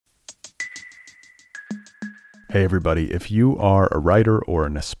Hey everybody, if you are a writer or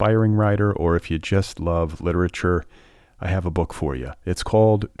an aspiring writer, or if you just love literature, I have a book for you. It's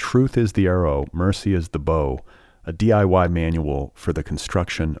called Truth is the Arrow, Mercy is the Bow, a DIY manual for the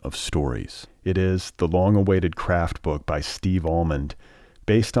construction of stories. It is the long-awaited craft book by Steve Almond,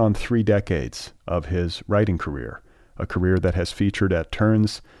 based on 3 decades of his writing career, a career that has featured at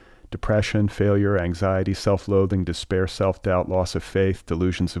turns depression, failure, anxiety, self-loathing, despair, self-doubt, loss of faith,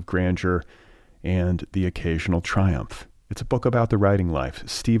 delusions of grandeur, and the occasional triumph. It's a book about the writing life.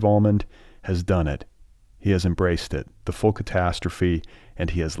 Steve Almond has done it. He has embraced it, the full catastrophe, and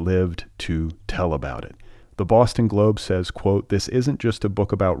he has lived to tell about it. The Boston Globe says, quote, "This isn't just a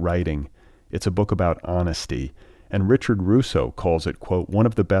book about writing, it's a book about honesty." And Richard Russo calls it, quote, "one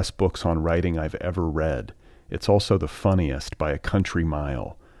of the best books on writing I've ever read. It's also the funniest by a country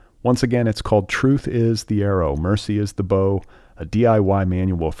mile." Once again, it's called Truth is the Arrow, Mercy is the Bow, a DIY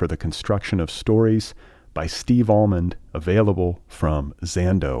manual for the construction of stories by Steve Almond, available from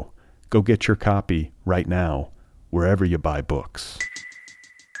Zando. Go get your copy right now, wherever you buy books.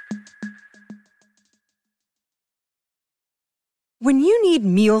 When you need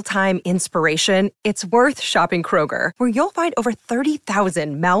mealtime inspiration, it's worth shopping Kroger, where you'll find over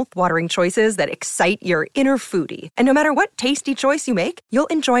 30,000 mouth-watering choices that excite your inner foodie. And no matter what tasty choice you make, you'll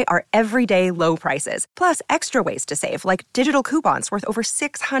enjoy our everyday low prices, plus extra ways to save, like digital coupons worth over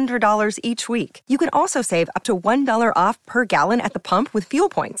 $600 each week. You can also save up to $1 off per gallon at the pump with fuel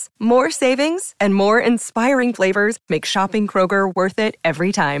points. More savings and more inspiring flavors make shopping Kroger worth it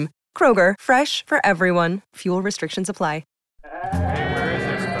every time. Kroger, fresh for everyone. Fuel restrictions apply.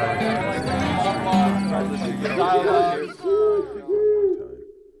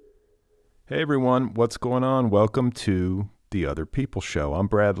 Hey everyone, what's going on? Welcome to The Other People Show. I'm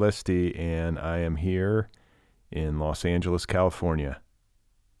Brad Listy, and I am here in Los Angeles, California.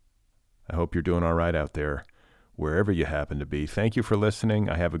 I hope you're doing all right out there, wherever you happen to be. Thank you for listening.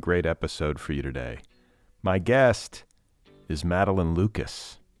 I have a great episode for you today. My guest is Madelaine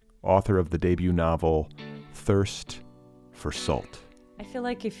Lucas, author of the debut novel Thirst for Salt. I feel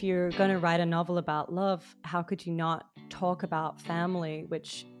like if you're going to write a novel about love, how could you not talk about family,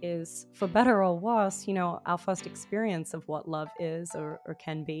 which is, for better or worse, our first experience of what love is or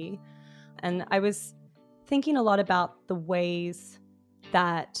can be. And I was thinking a lot about the ways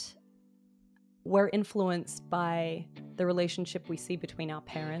that we're influenced by the relationship we see between our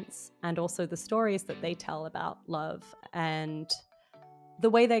parents, and also the stories that they tell about love, and the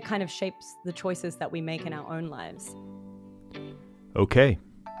way they kind of shapes the choices that we make in our own lives. Okay,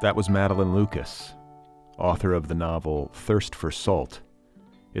 that was Madelaine Lucas, author of the novel Thirst for Salt.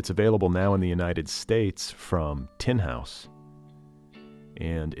 It's available now in the United States from Tin House,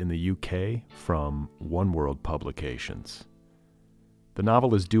 and in the UK from One World Publications. The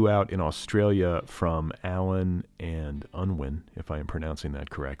novel is due out in Australia from Allen and Unwin, if I am pronouncing that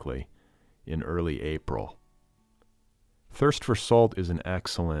correctly, in early April. Thirst for Salt is an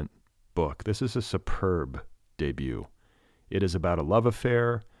excellent book. This is a superb debut. It is about a love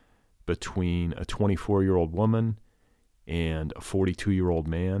affair between a 24-year-old woman and a 42-year-old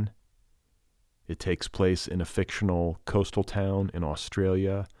man. It takes place in a fictional coastal town in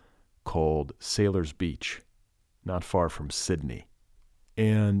Australia called Sailors Beach, not far from Sydney.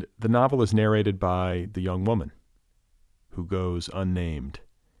 And the novel is narrated by the young woman, who goes unnamed.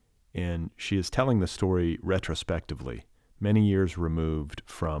 And she is telling the story retrospectively, many years removed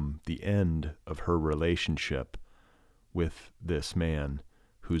from the end of her relationship with this man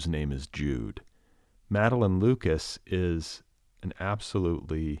whose name is Jude. Madelaine Lucas is an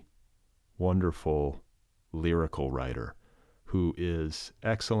absolutely wonderful lyrical writer who is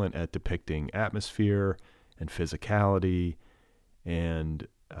excellent at depicting atmosphere and physicality, and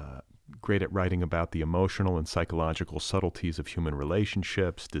great at writing about the emotional and psychological subtleties of human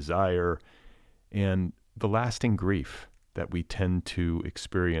relationships, desire, and the lasting grief that we tend to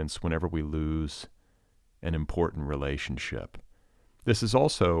experience whenever we lose an important relationship. This is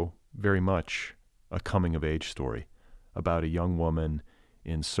also very much a coming-of-age story about a young woman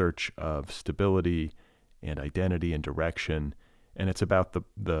in search of stability and identity and direction, and it's about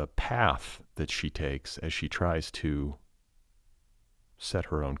the path that she takes as she tries to set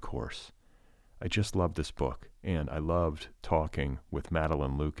her own course. I just love this book, and I loved talking with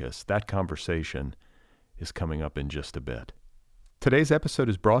Madelaine Lucas. That conversation is coming up in just a bit. Today's episode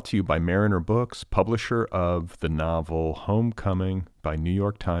is brought to you by Mariner Books, publisher of the novel Homecoming by New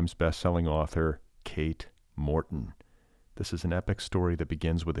York Times bestselling author Kate Morton. This is an epic story that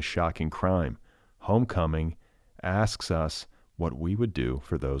begins with a shocking crime. Homecoming asks us what we would do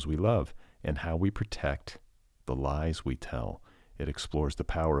for those we love and how we protect the lies we tell. It explores the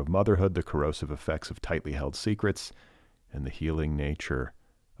power of motherhood, the corrosive effects of tightly held secrets, and the healing nature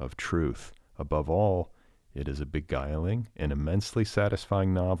of truth. Above all, it is a beguiling and immensely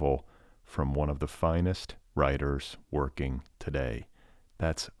satisfying novel from one of the finest writers working today.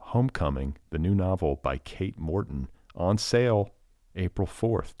 That's Homecoming, the new novel by Kate Morton, on sale April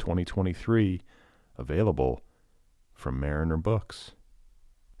 4th, 2023, available from Mariner Books.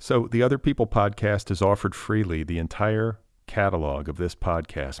 So the Other People podcast is offered freely. The entire catalog of this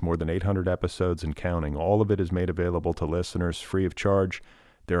podcast, more than 800 episodes and counting, all of it is made available to listeners free of charge.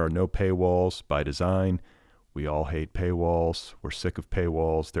 There are no paywalls by design. We all hate paywalls. We're sick of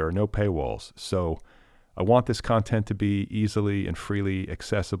paywalls. There are no paywalls. So I want this content to be easily and freely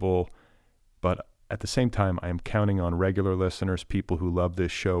accessible, but at the same time, I am counting on regular listeners, people who love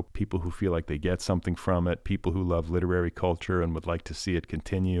this show, people who feel like they get something from it, people who love literary culture and would like to see it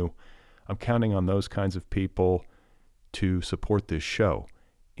continue. I'm counting on those kinds of people to support this show.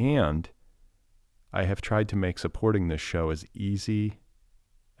 And I have tried to make supporting this show as easy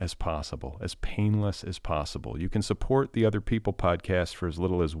as possible, as painless as possible. You can support the Other People podcast for as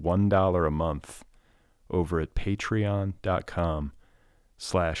little as $1 a month over at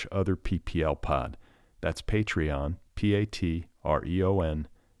patreon.com/otherpplpod. That's Patreon,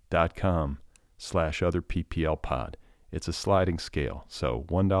 patreon.com/otherpplpod. It's a sliding scale. So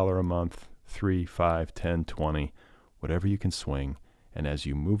 $1 a month, 3, 5, 10, 20, whatever you can swing. And as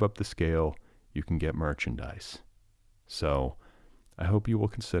you move up the scale, you can get merchandise. So I hope you will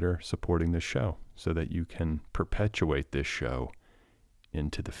consider supporting this show so that you can perpetuate this show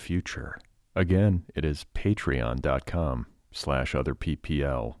into the future. Again, it is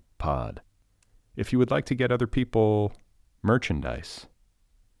patreon.com/otherpplpod. If you would like to get Other People merchandise,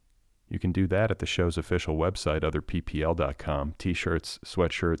 you can do that at the show's official website, otherppl.com, t-shirts,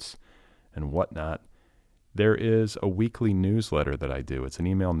 sweatshirts, and whatnot. There is a weekly newsletter that I do. It's an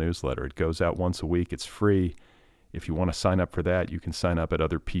email newsletter. It goes out once a week. It's free. If you want to sign up for that, you can sign up at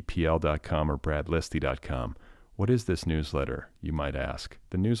otherppl.com or bradlisty.com. What is this newsletter, you might ask?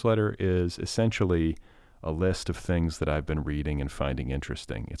 The newsletter is essentially a list of things that I've been reading and finding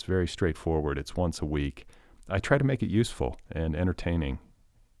interesting. It's very straightforward. It's once a week. I try to make it useful and entertaining,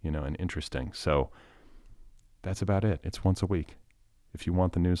 and interesting. So that's about it. It's once a week. If you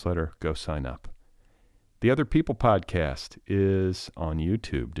want the newsletter, go sign up. The Other People podcast is on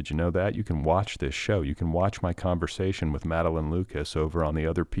YouTube. Did you know that? You can watch this show. You can watch my conversation with Madelaine Lucas over on the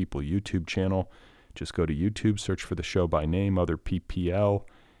Other People YouTube channel. Just go to YouTube, search for the show by name, Other PPL,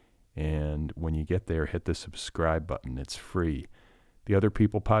 and when you get there, hit the subscribe button. It's free. The Other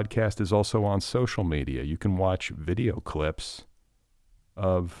People podcast is also on social media. You can watch video clips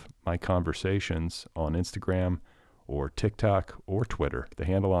of my conversations on Instagram or TikTok or Twitter. The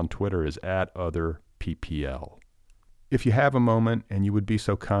handle on Twitter is @OtherPPL. If you have a moment and you would be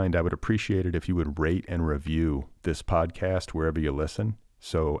so kind, I would appreciate it if you would rate and review this podcast wherever you listen.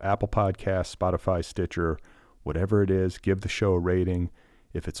 So Apple Podcasts, Spotify, Stitcher, whatever it is, give the show a rating.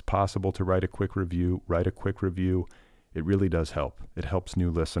 If it's possible to write a quick review, write a quick review. It really does help. It helps new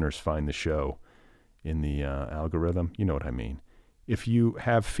listeners find the show in the algorithm. You know what I mean. If you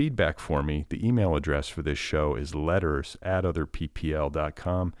have feedback for me, the email address for this show is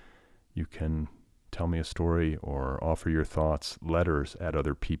letters@otherppl.com. You can tell me a story or offer your thoughts,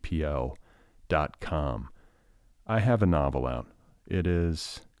 letters@otherppl.com. I have a novel out. It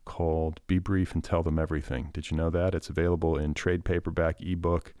is called Be Brief and Tell Them Everything. Did you know that? It's available in trade paperback,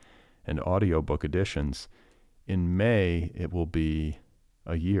 ebook, and audiobook editions. In May, it will be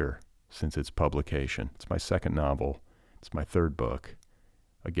a year since its publication. It's my second novel. It's my third book.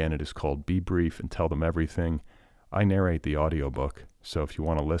 Again, it is called Be Brief and Tell Them Everything. I narrate the audiobook, so if you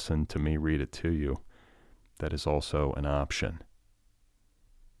want to listen to me read it to you, that is also an option.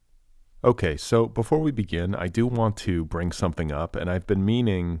 Okay, so before we begin, I do want to bring something up, and I've been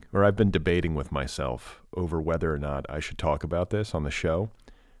debating with myself over whether or not I should talk about this on the show,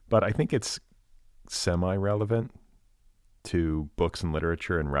 but I think it's semi-relevant to books and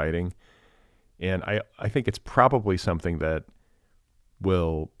literature and writing, and I think it's probably something that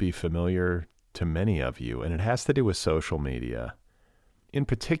will be familiar to many of you, and it has to do with social media. In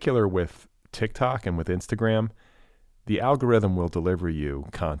particular with TikTok and with Instagram, the algorithm will deliver you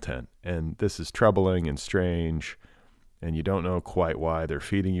content, and this is troubling and strange, and you don't know quite why they're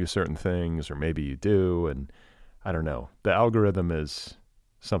feeding you certain things, or maybe you do, and I don't know. The algorithm is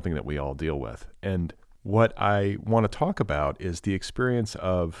something that we all deal with, and what I want to talk about is the experience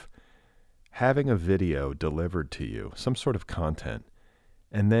of having a video delivered to you, some sort of content,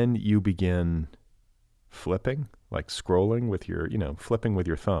 and then you begin flipping, like scrolling with your, flipping with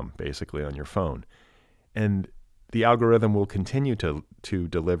your thumb, basically, on your phone, and the algorithm will continue to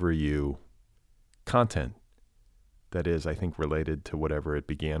deliver you content that is, I think, related to whatever it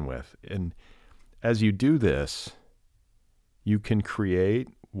began with. And as you do this, you can create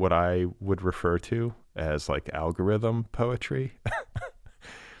what I would refer to as like algorithm poetry.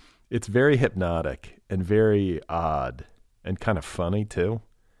 It's very hypnotic and very odd and kind of funny too.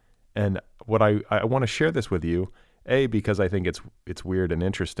 And what I want to share this with you, A, because I think it's weird and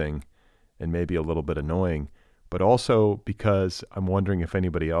interesting and maybe a little bit annoying, but also because I'm wondering if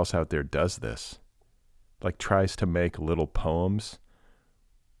anybody else out there does this, like tries to make little poems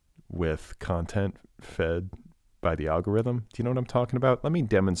with content fed by the algorithm. Do you know what I'm talking about? Let me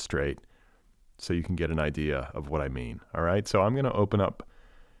demonstrate so you can get an idea of what I mean. All right. So I'm going to open up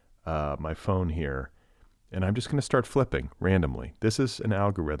my phone here, and I'm just going to start flipping randomly. This is an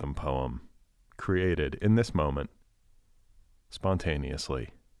algorithm poem created in this moment, spontaneously,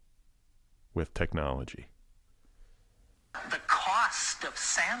 with technology. The cost of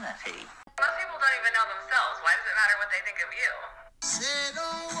sanity. Most people don't even know themselves. Why does it matter what they think of you? Say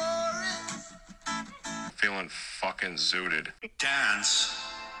don't worry. Feeling fucking zooted. Dance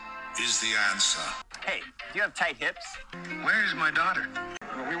is the answer. Hey, do you have tight hips? Where's my daughter?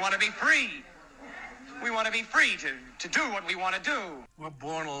 We want to be free. We want to be free to do what we want to do. We're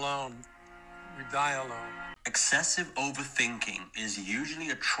born alone. We die alone. Excessive overthinking is usually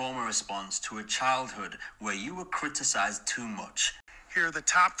a trauma response to a childhood where you were criticized too much. Here are the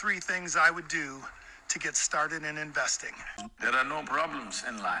top 3 things I would do to get started in investing. There are no problems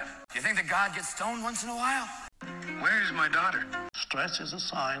in life. You think that God gets stoned once in a while? Where's my daughter? Stress is a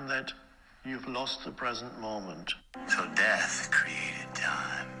sign that you've lost the present moment. So death created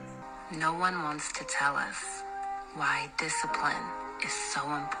time. No one wants to tell us why discipline is so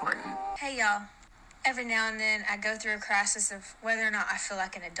important. Hey y'all, every now and then I go through a crisis of whether or not I feel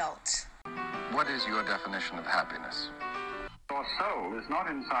like an adult. What is your definition of happiness? Your soul is not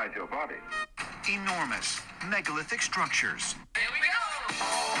inside your body. Enormous, megalithic structures. Here we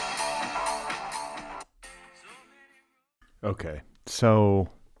go! Okay, so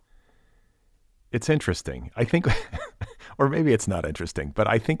it's interesting. I think, or maybe it's not interesting, but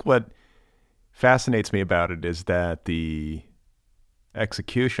I think what fascinates me about it is that the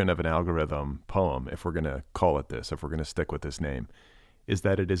execution of an algorithm poem, if we're going to call it this, if we're going to stick with this name, is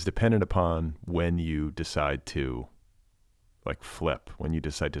that it is dependent upon when you decide to like flip, when you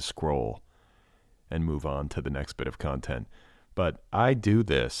decide to scroll and move on to the next bit of content. But I do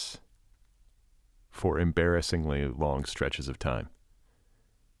this for embarrassingly long stretches of time.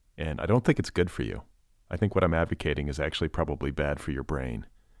 And I don't think it's good for you. I think what I'm advocating is actually probably bad for your brain.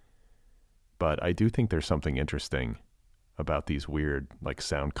 But I do think there's something interesting about these weird like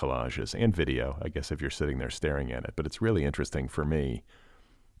sound collages and video, I guess, if you're sitting there staring at it. But it's really interesting for me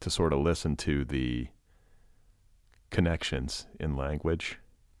to sort of listen to the connections in language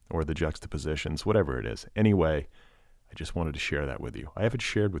or the juxtapositions, whatever it is. Anyway, I just wanted to share that with you. I haven't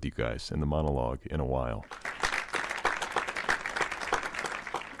shared with you guys in the monologue in a while.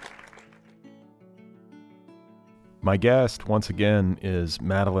 My guest, once again, is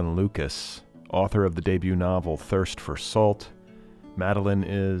Madelaine Lucas, author of the debut novel Thirst for Salt. Madelaine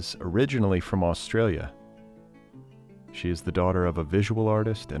is originally from Australia. She is the daughter of a visual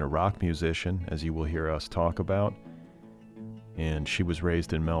artist and a rock musician, as you will hear us talk about. And she was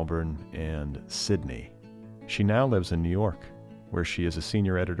raised in Melbourne and Sydney. She now lives in New York, where she is a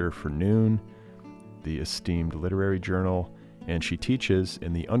senior editor for Noon, the esteemed literary journal, and she teaches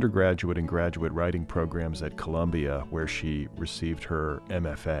in the undergraduate and graduate writing programs at Columbia, where she received her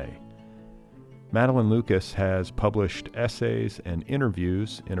MFA. Madelaine Lucas has published essays and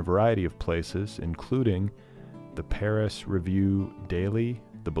interviews in a variety of places, including the Paris Review Daily,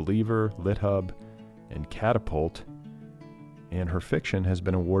 The Believer, LitHub, and Catapult. And her fiction has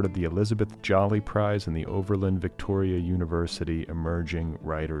been awarded the Elizabeth Jolly Prize and the Overland Victoria University Emerging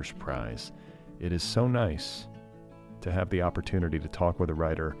Writers Prize. It is so nice to have the opportunity to talk with a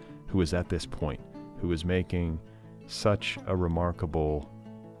writer who is at this point, who is making such a remarkable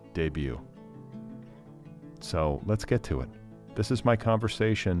debut. So let's get to it. This is my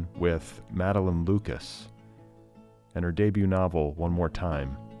conversation with Madelaine Lucas, and her debut novel, one more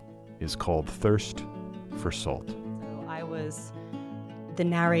time, is called Thirst for Salt. So I was the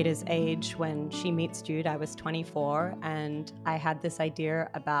narrator's age when she meets Jude. I was 24, and I had this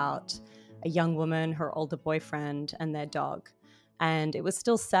idea about a young woman, her older boyfriend, and their dog. And it was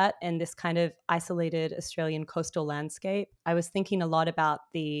still set in this kind of isolated Australian coastal landscape. I was thinking a lot about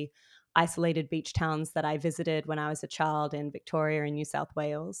the isolated beach towns that I visited when I was a child in Victoria and New South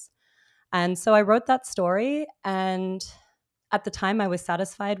Wales. And so I wrote that story, and at the time I was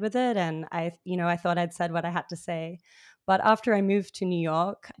satisfied with it, and I thought I'd said what I had to say. But after I moved to New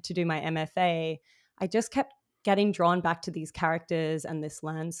York to do my MFA, I just kept getting drawn back to these characters and this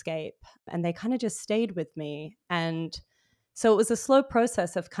landscape, and they kind of just stayed with me. And so it was a slow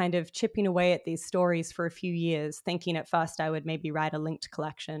process of kind of chipping away at these stories for a few years, thinking at first I would maybe write a linked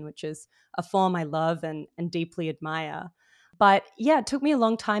collection, which is a form I love and deeply admire. But yeah, it took me a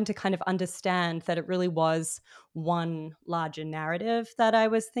long time to kind of understand that it really was one larger narrative that I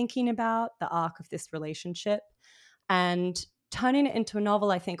was thinking about, the arc of this relationship. And turning it into a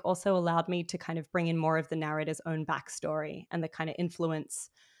novel, I think, also allowed me to kind of bring in more of the narrator's own backstory and the kind of influence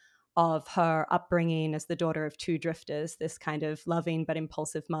of her upbringing as the daughter of two drifters, this kind of loving but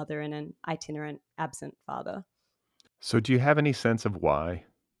impulsive mother and an itinerant absent father. So do you have any sense of why,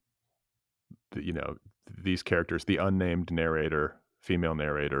 these characters, the unnamed narrator, female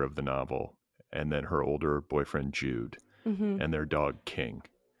narrator of the novel, and then her older boyfriend Jude, Mm-hmm. and their dog King,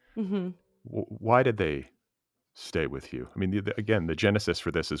 Mm-hmm. why did they stay with you? I mean, again, the genesis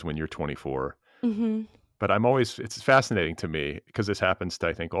for this is when you're 24. Mm-hmm. But it's fascinating to me because this happens to,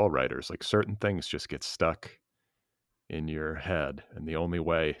 I think, all writers. Like certain things just get stuck in your head, and the only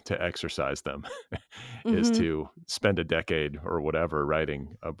way to exercise them is Mm-hmm. to spend a decade or whatever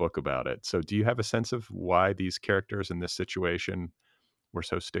writing a book about it. So do you have a sense of why these characters in this situation were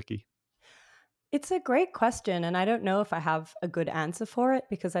so sticky? It's a great question. And I don't know if I have a good answer for it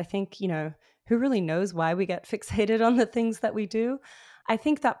because I think, who really knows why we get fixated on the things that we do? I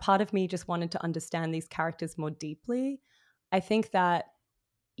think that part of me just wanted to understand these characters more deeply. I think that,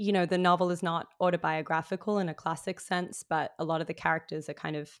 the novel is not autobiographical in a classic sense, but a lot of the characters are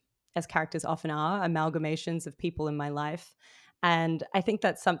kind of, as characters often are, amalgamations of people in my life. And I think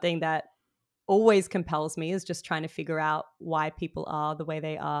that's something that always compels me, is just trying to figure out why people are the way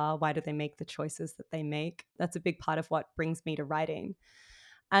they are. Why do they make the choices that they make? That's a big part of what brings me to writing.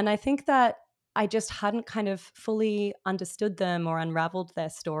 And I think that I just hadn't kind of fully understood them or unraveled their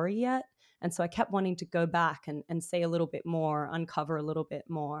story yet. And so I kept wanting to go back and say a little bit more, uncover a little bit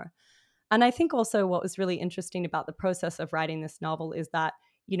more. And I think also what was really interesting about the process of writing this novel is that,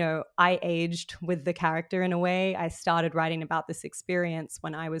 I aged with the character in a way. I started writing about this experience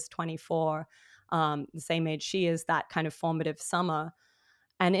when I was 24, the same age she is, that kind of formative summer.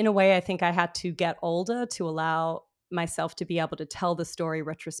 And in a way, I think I had to get older to allow myself to be able to tell the story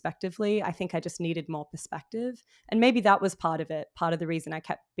retrospectively. I think I just needed more perspective. And maybe that was part of it, part of the reason I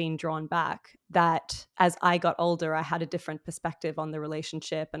kept being drawn back, that as I got older, I had a different perspective on the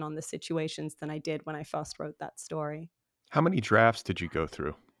relationship and on the situations than I did when I first wrote that story. How many drafts did you go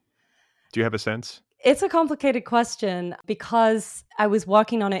through? Do you have a sense? It's a complicated question because I was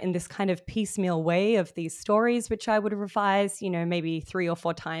working on it in this kind of piecemeal way of these stories, which I would revise, maybe 3 or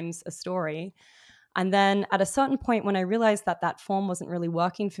 4 times a story. And then at a certain point, when I realized that that form wasn't really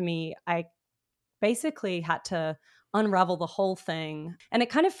working for me, I basically had to unravel the whole thing. And it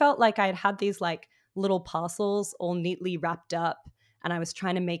kind of felt like I had these like little parcels all neatly wrapped up. And I was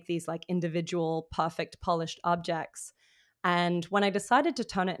trying to make these like individual, perfect, polished objects. And when I decided to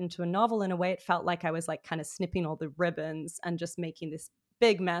turn it into a novel, in a way, it felt like I was like kind of snipping all the ribbons and just making this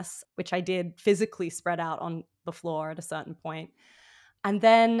big mess, which I did physically spread out on the floor at a certain point. And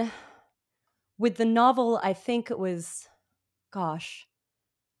then with the novel, I think it was, gosh,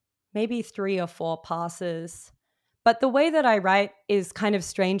 maybe 3 or 4 passes. But the way that I write is kind of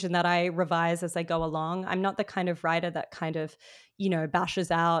strange in that I revise as I go along. I'm not the kind of writer that kind of,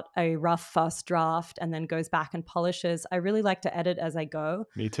 bashes out a rough first draft and then goes back and polishes. I really like to edit as I go.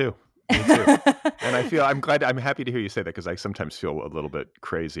 Me too. Me too. And I'm happy to hear you say that because I sometimes feel a little bit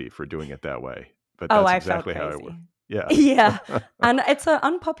crazy for doing it that way. But Oh, that's I felt exactly how I crazy. work. Yeah. Yeah. And it's an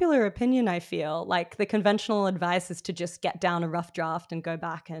unpopular opinion, I feel. Like the conventional advice is to just get down a rough draft and go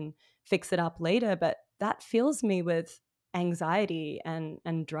back and fix it up later. But that fills me with anxiety and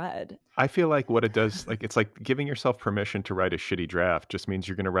dread. I feel like what it does, like it's like giving yourself permission to write a shitty draft just means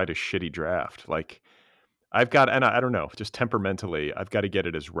you're going to write a shitty draft. Like and I don't know, just temperamentally, I've got to get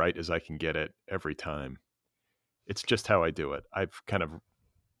it as right as I can get it every time. It's just how I do it. I've kind of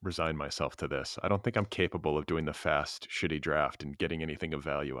resigned myself to this. I don't think I'm capable of doing the fast, shitty draft and getting anything of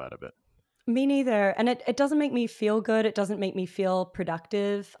value out of it. Me neither. And it doesn't make me feel good. It doesn't make me feel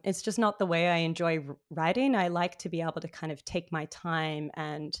productive. It's just not the way I enjoy writing. I like to be able to kind of take my time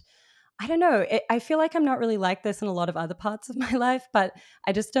and I don't know. I feel like I'm not really like this in a lot of other parts of my life, but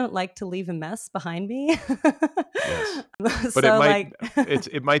I just don't like to leave a mess behind me. Yes. But So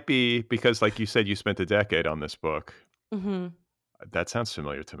it might be because like you said, you spent a decade on this book. Mm-hmm. That sounds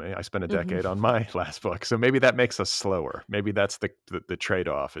familiar to me. I spent a Mm-hmm. decade on my last book. So maybe that makes us slower. Maybe that's the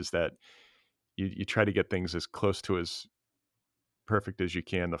trade-off is that you try to get things as close to as perfect as you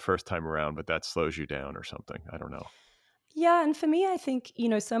can the first time around, but that slows you down or something. I don't know. Yeah, and for me, I think,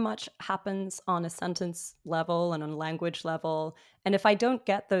 so much happens on a sentence level and on a language level. And if I don't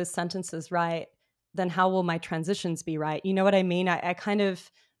get those sentences right, then how will my transitions be right? You know what I mean?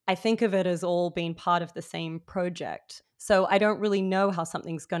 I think of it as all being part of the same project. So I don't really know how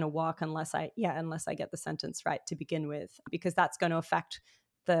something's going to work unless I get the sentence right to begin with, because that's going to affect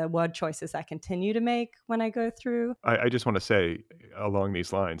the word choices I continue to make when I go through. I just want to say along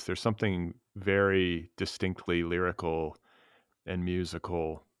these lines, there's something very distinctly lyrical and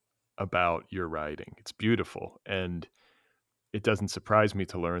musical about your writing. It's beautiful. And it doesn't surprise me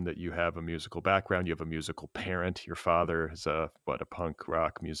to learn that you have a musical background. You have a musical parent. Your father is a punk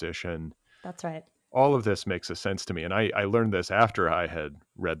rock musician. That's right. All of this makes a sense to me. And I learned this after I had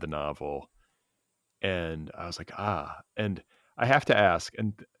read the novel. And I was like, and I have to ask,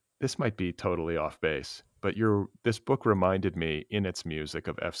 and this might be totally off base, but this book reminded me in its music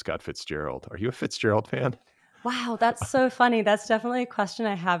of F. Scott Fitzgerald. Are you a Fitzgerald fan? Wow, that's so funny. That's definitely a question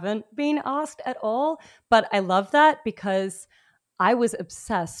I haven't been asked at all. But I love that because I was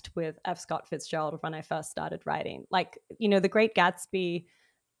obsessed with F. Scott Fitzgerald when I first started writing. Like, The Great Gatsby,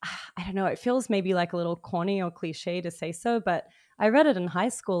 I don't know, it feels maybe like a little corny or cliche to say so, but I read it in high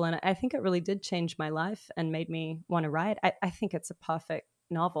school and I think it really did change my life and made me want to write. I think it's a perfect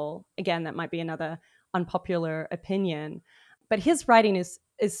novel. Again, that might be another unpopular opinion, but his writing is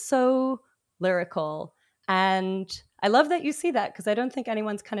so lyrical. And I love that you see that because I don't think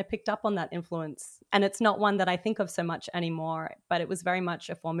anyone's kind of picked up on that influence. And it's not one that I think of so much anymore, but it was very much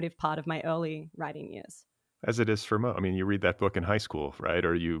a formative part of my early writing years. As it is for I mean, you read that book in high school, right?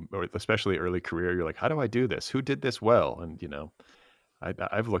 Or especially early career, you're like, how do I do this? Who did this well? And,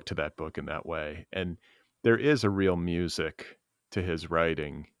 I've looked to that book in that way. And there is a real music to his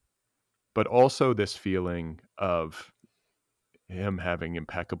writing, but also this feeling of him having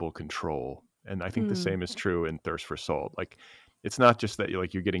impeccable control. And I think the same is true in Thirst for Salt. Like, it's not just that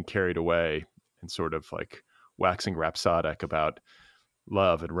you're getting carried away and sort of like waxing rhapsodic about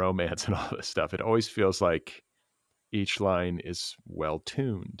love and romance and all this stuff. It always feels like each line is well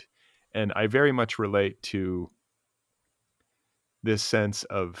tuned. And I very much relate to this sense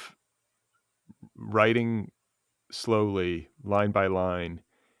of writing slowly, line by line,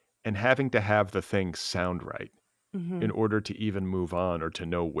 and having to have the thing sound right Mm-hmm. in order to even move on or to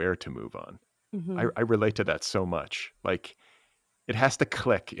know where to move on. Mm-hmm. I relate to that so much. Like, it has to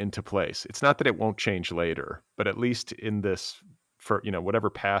click into place. It's not that it won't change later, but at least in this, for whatever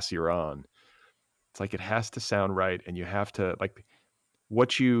pass you're on, it's like it has to sound right, and you have to, like,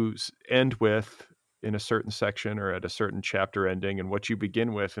 what you end with in a certain section or at a certain chapter ending and what you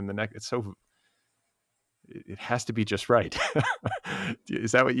begin with in the next, it has to be just right.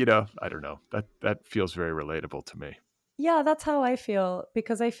 Is that what I don't know. That feels very relatable to me. Yeah, that's how I feel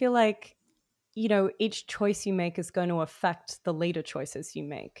because I feel like, each choice you make is going to affect the later choices you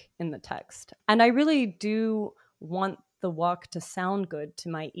make in the text. And I really do want the work to sound good to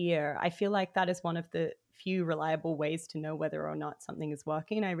my ear. I feel like that is one of the few reliable ways to know whether or not something is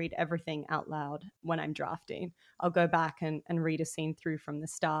working. I read everything out loud when I'm drafting. I'll go back and read a scene through from the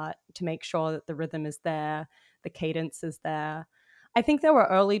start to make sure that the rhythm is there, the cadence is there. I think there were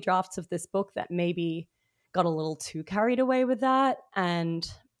early drafts of this book that maybe got a little too carried away with that. And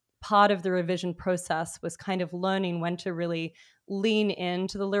part of the revision process was kind of learning when to really lean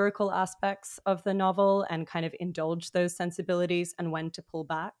into the lyrical aspects of the novel and kind of indulge those sensibilities and when to pull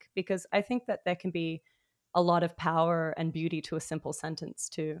back. Because I think that there can be a lot of power and beauty to a simple sentence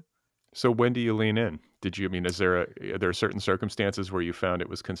too. So when do you lean in? Are there certain circumstances where you found it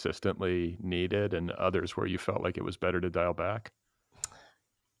was consistently needed and others where you felt like it was better to dial back?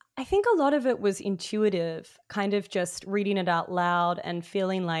 I think a lot of it was intuitive, kind of just reading it out loud and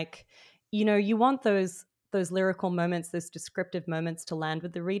feeling like, you want those lyrical moments, those descriptive moments to land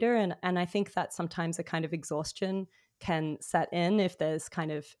with the reader. And I think that sometimes a kind of exhaustion can set in if there's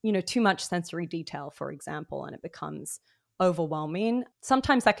kind of, too much sensory detail, for example, and it becomes overwhelming.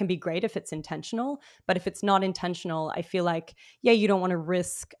 Sometimes that can be great if it's intentional, but if it's not intentional, I feel like, yeah, you don't want to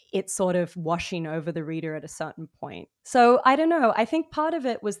risk it sort of washing over the reader at a certain point. So I don't know. I think part of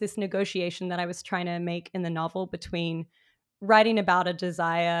it was this negotiation that I was trying to make in the novel between writing about a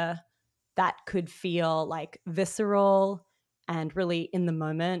desire that could feel like visceral and really in the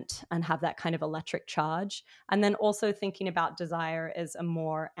moment and have that kind of electric charge. And then also thinking about desire as a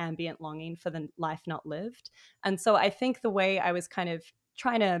more ambient longing for the life not lived. And so I think the way I was kind of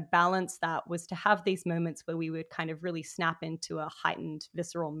trying to balance that was to have these moments where we would kind of really snap into a heightened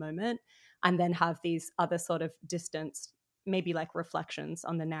visceral moment and then have these other sort of distanced, maybe like reflections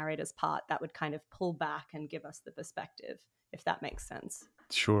on the narrator's part that would kind of pull back and give us the perspective if that makes sense.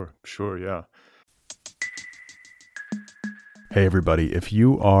 Sure, yeah. Hey everybody, if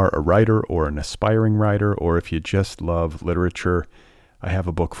you are a writer or an aspiring writer, or if you just love literature, I have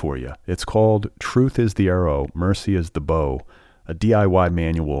a book for you. It's called Truth is the Arrow, Mercy is the Bow, a DIY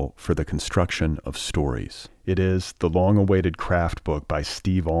manual for the construction of stories. It is the long-awaited craft book by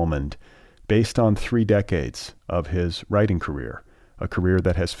Steve Almond, based on 3 decades of his writing career, a career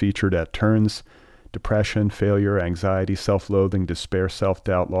that has featured at turns depression, failure, anxiety, self-loathing, despair,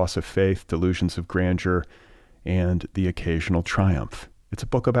 self-doubt, loss of faith, delusions of grandeur, and the occasional triumph. It's a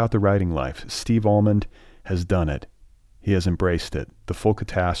book about the writing life. Steve Almond has done it. He has embraced it, the full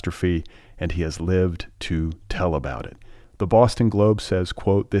catastrophe, and he has lived to tell about it. The Boston Globe says,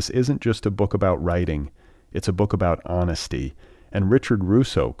 quote, "This isn't just a book about writing, it's a book about honesty." And Richard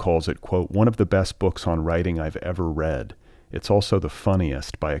Russo calls it, quote, "one of the best books on writing I've ever read. It's also the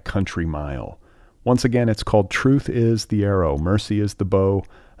funniest by a country mile." Once again, it's called Truth is the Arrow, Mercy is the Bow,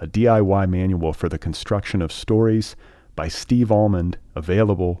 a DIY manual for the construction of stories by Steve Almond,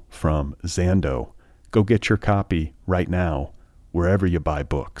 available from Zando. Go get your copy right now, wherever you buy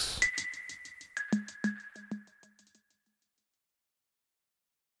books.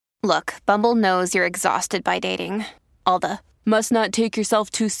 Look, Bumble knows you're exhausted by dating. All the must not take yourself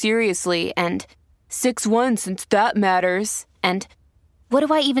too seriously and 6'1" since that matters. And what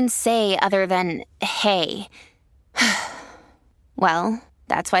do I even say other than hey? Well,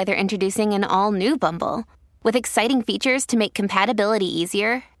 that's why they're introducing an all-new Bumble, with exciting features to make compatibility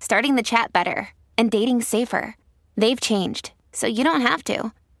easier, starting the chat better, and dating safer. They've changed, so you don't have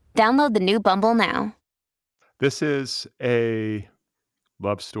to. Download the new Bumble now. This is a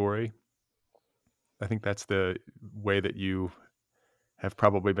love story. I think that's the way that you have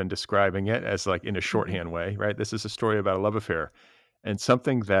probably been describing it, as like in a shorthand way, right? This is a story about a love affair. And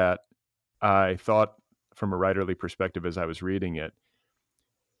something that I thought from a writerly perspective as I was reading it,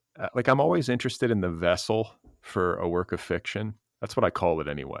 like I'm always interested in the vessel for a work of fiction. That's what I call it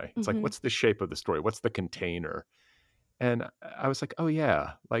anyway. It's like, what's the shape of the story? What's the container? And I was like, oh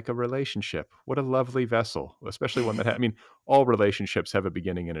yeah, like a relationship. What a lovely vessel, especially one that I mean, all relationships have a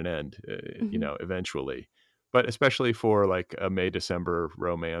beginning and an end, eventually. But especially for like a May-December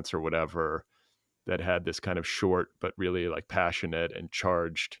romance or whatever that had this kind of short but really like passionate and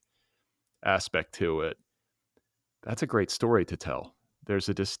charged aspect to it. That's a great story to tell. There's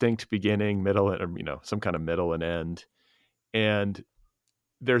a distinct beginning, middle, and some kind of middle and end. And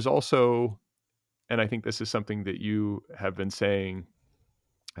there's also, and I think this is something that you have been saying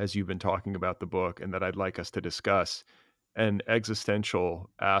as you've been talking about the book, and that I'd like us to discuss, an existential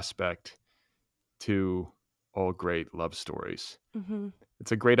aspect to all great love stories.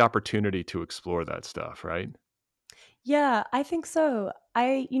 It's a great opportunity to explore that stuff, right? Yeah, I think so.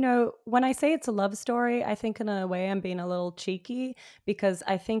 When I say it's a love story, I think in a way I'm being a little cheeky, because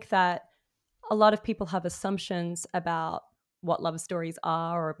I think that a lot of people have assumptions about what love stories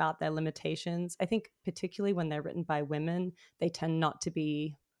are or about their limitations. I think particularly when they're written by women, they tend not to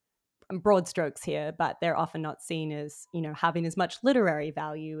be, broad strokes here, but they're often not seen as, having as much literary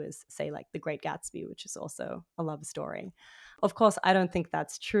value as, say, like The Great Gatsby, which is also a love story. Of course, I don't think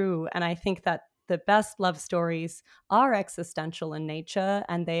that's true. And I think that the best love stories are existential in nature,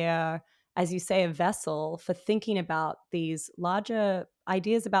 and they are, as you say, a vessel for thinking about these larger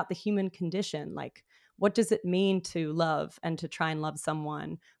ideas about the human condition. Like, what does it mean to love and to try and love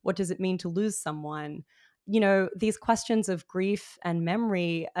someone? What does it mean to lose someone? These questions of grief and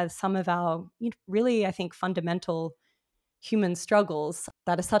memory are some of our really, I think, fundamental human struggles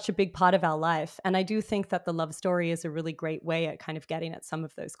that are such a big part of our life. And I do think that the love story is a really great way at kind of getting at some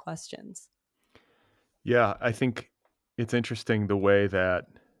of those questions. Yeah, I think it's interesting the way that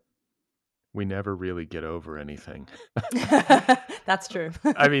we never really get over anything. That's true.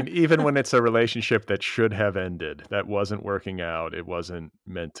 I mean, even when it's a relationship that should have ended, that wasn't working out, it wasn't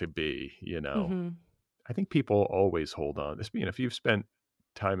meant to be, I think people always hold on. If you've spent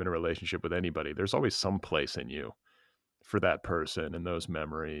time in a relationship with anybody, there's always some place in you for that person and those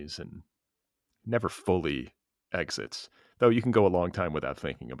memories, and never fully exits. Though you can go a long time without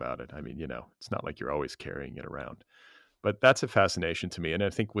thinking about it. I mean, it's not like you're always carrying it around. But that's a fascination to me. And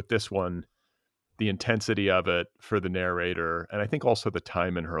I think with this one, the intensity of it for the narrator, and I think also the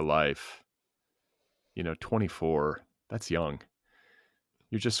time in her life, 24, that's young.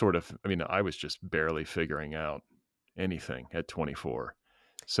 You're just sort of, I was just barely figuring out anything at 24.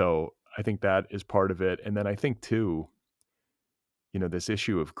 So I think that is part of it. And then I think too, this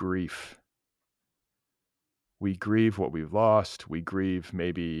issue of grief. We grieve what we've lost. We grieve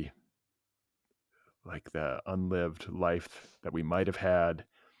maybe like the unlived life that we might have had.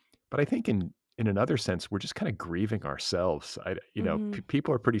 But I think in in another sense, we're just kind of grieving ourselves. Mhm.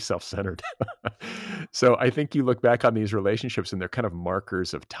 People are pretty self-centered. So I think you look back on these relationships and they're kind of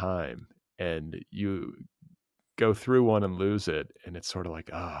markers of time, and you go through one and lose it, and it's sort of like,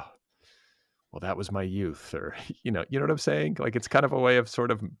 oh, well, that was my youth, or you know what I'm saying? Like it's kind of a way of sort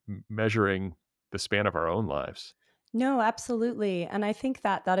of measuring the span of our own lives. No, absolutely. And I think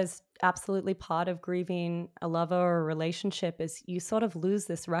that that is absolutely part of grieving a lover or a relationship is you sort of lose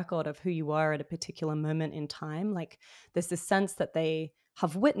this record of who you were at a particular moment in time. Like there's this sense that they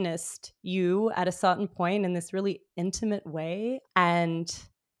have witnessed you at a certain point in this really intimate way. And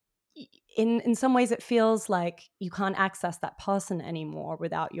in some ways it feels like you can't access that person anymore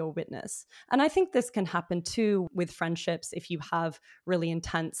without your witness. And I think this can happen too with friendships if you have really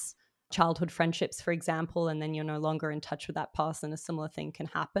intense childhood friendships, for example, and then you're no longer in touch with that person. A similar thing can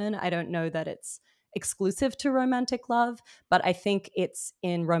happen. I don't know that it's exclusive to romantic love, but I think it's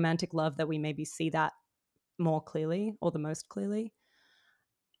in romantic love that we maybe see that more clearly or the most clearly.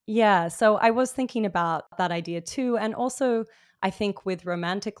 Yeah, so I was thinking about that idea too. And also, I think with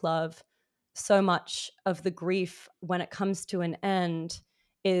romantic love, so much of the grief when it comes to an end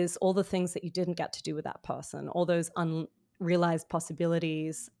is all the things that you didn't get to do with that person, all those unrealized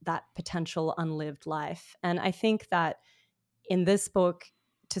possibilities, that potential unlived life. And I think that in this book,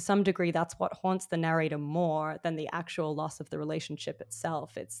 to some degree, that's what haunts the narrator more than the actual loss of the relationship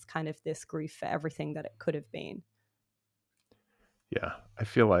itself. It's kind of this grief for everything that it could have been. Yeah, I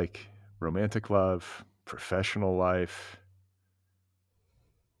feel like romantic love, professional life.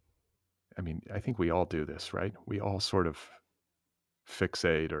 I mean, I think we all do this, right? We all sort of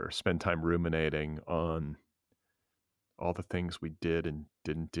fixate or spend time ruminating on all the things we did and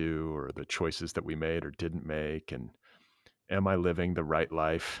didn't do, or the choices that we made or didn't make. And am I living the right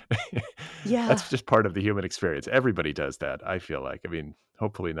life? Yeah. That's just part of the human experience. Everybody does that, I feel like. I mean,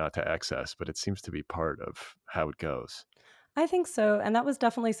 hopefully not to excess, but it seems to be part of how it goes. I think so. And that was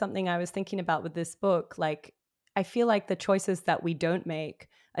definitely something I was thinking about with this book. Like, I feel like the choices that we don't make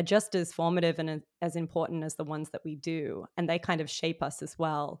are just as formative and as important as the ones that we do. And they kind of shape us as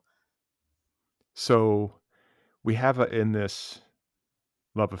well. So we have in this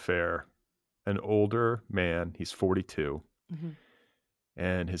love affair an older man. He's 42, Hmm.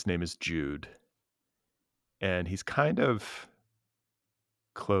 and his name is Jude. And he's kind of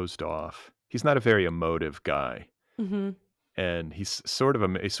closed off. He's not a very emotive guy. Hmm. And he's sort of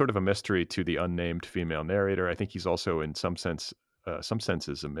a mystery to the unnamed female narrator. I think he's also in some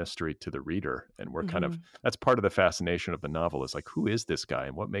senses a mystery to the reader. And we're kind of Hmm. that's part of the fascination of the novel is like, who is this guy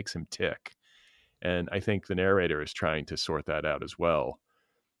and what makes him tick? And I think the narrator is trying to sort that out as well.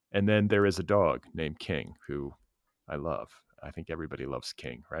 And then there is a dog named King who I love. I think everybody loves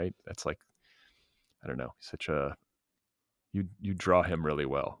King, right? That's like, I don't know, such a you draw him really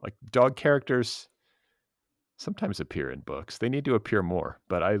well. Like dog characters sometimes appear in books. They need to appear more,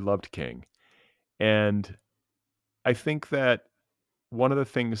 but I loved King. And I think that one of the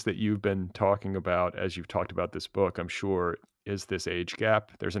things that you've been talking about as you've talked about this book, I'm sure, is this age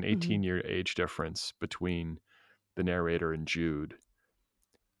gap. There's an Hmm. 18-year age difference between the narrator and Jude,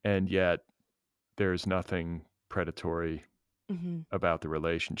 and yet there's nothing predatory Hmm. about the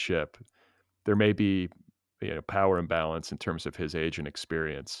relationship. There may be, power imbalance in terms of his age and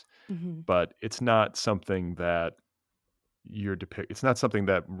experience, Hmm. but it's not something that it's not something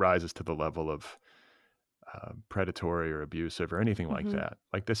that rises to the level of predatory or abusive or anything like Hmm. that.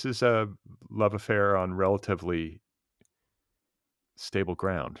 Like this is a love affair on relatively stable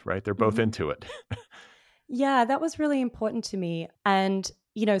ground, right? They're both Hmm. into it. Yeah, that was really important to me. And,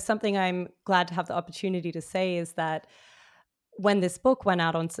 something I'm glad to have the opportunity to say is that when this book went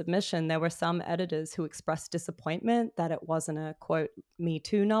out on submission, there were some editors who expressed disappointment that it wasn't a quote, Me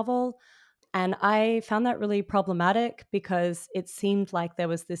Too novel. And I found that really problematic because it seemed like there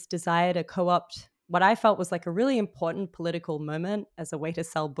was this desire to co opt what I felt was like a really important political moment as a way to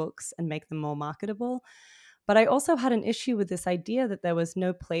sell books and make them more marketable. But I also had an issue with this idea that there was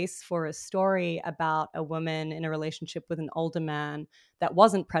no place for a story about a woman in a relationship with an older man that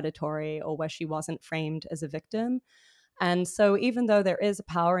wasn't predatory or where she wasn't framed as a victim. And so, even though there is a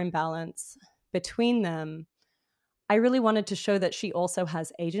power imbalance between them, I really wanted to show that she also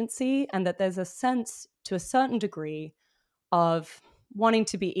has agency and that there's a sense to a certain degree of wanting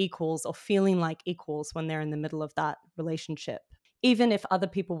to be equals or feeling like equals when they're in the middle of that relationship. Even if other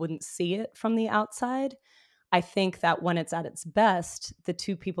people wouldn't see it from the outside, I think that when it's at its best, the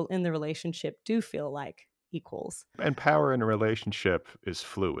two people in the relationship do feel like equals. And power in a relationship is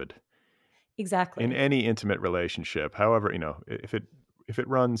fluid. In Exactly. any intimate relationship, however, if it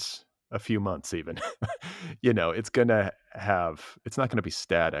runs a few months even, it's going to it's not going to be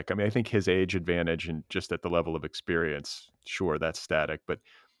static. I mean, I think his age advantage and just at the level of experience, sure, that's static. But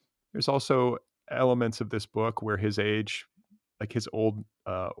there's also elements of this book where his age, like his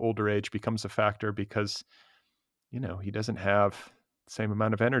older age, becomes a factor because, he doesn't have the same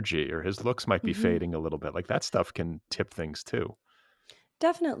amount of energy, or his looks might be Hmm. fading a little bit. Like that stuff can tip things too.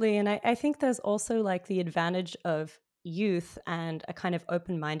 Definitely. And I think there's also like the advantage of youth and a kind of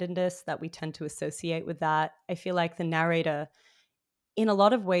open mindedness that we tend to associate with that. I feel like the narrator, in a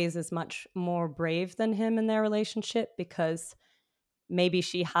lot of ways, is much more brave than him in their relationship because maybe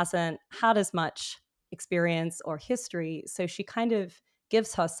she hasn't had as much experience or history. So she kind of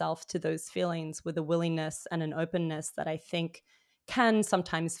gives herself to those feelings with a willingness and an openness that I think can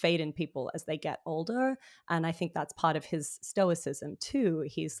sometimes fade in people as they get older. And I think that's part of his stoicism too.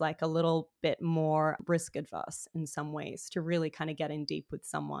 He's like a little bit more risk adverse in some ways to really kind of get in deep with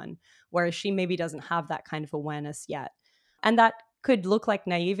someone, whereas she maybe doesn't have that kind of awareness yet. And that could look like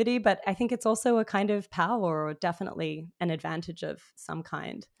naivety, but I think it's also a kind of power or definitely an advantage of some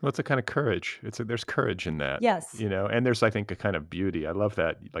kind. Well, it's a kind of courage. There's courage in that, Yes. and there's, I think, a kind of beauty. I love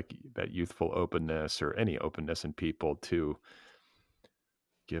that, like that youthful openness or any openness in people to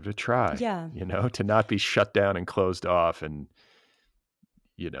give it a try, Yeah. to not be shut down and closed off and,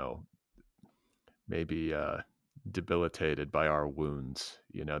 you know, maybe debilitated by our wounds,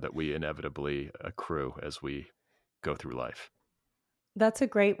 that we inevitably accrue as we go through life. That's a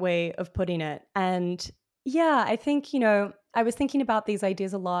great way of putting it. And yeah, I think, I was thinking about these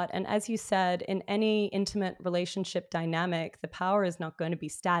ideas a lot. And as you said, in any intimate relationship dynamic, the power is not going to be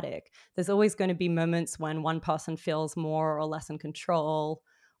static. There's always going to be moments when one person feels more or less in control,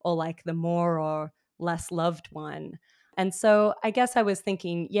 or like the more or less loved one. And so I guess I was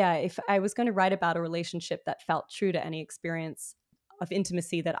thinking, yeah, if I was going to write about a relationship that felt true to any experience of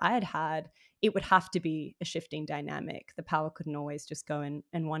intimacy that I had had, it would have to be a shifting dynamic. The power couldn't always just go in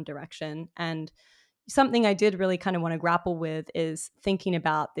one direction. And something I did really kind of want to grapple with is thinking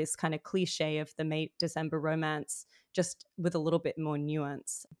about this kind of cliche of the May December romance, just with a little bit more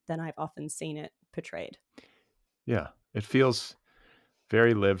nuance than I've often seen it portrayed. Yeah, it feels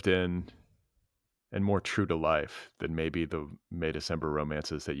very lived in and more true to life than maybe the May December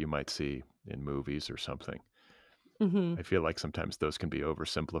romances that you might see in movies or something. Mm-hmm. I feel like sometimes those can be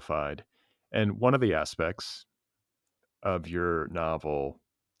oversimplified. And one of the aspects of your novel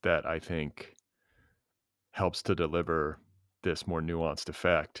that I think helps to deliver this more nuanced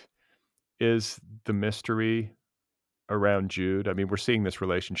effect is the mystery around Jude. I mean, we're seeing this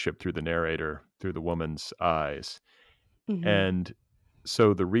relationship through the narrator, through the woman's eyes. Mm-hmm. And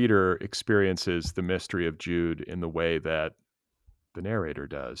so the reader experiences the mystery of Jude in the way that the narrator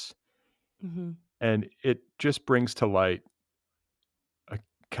does. Mm-hmm. And it just brings to light a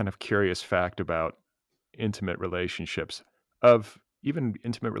kind of curious fact about intimate relationships, of even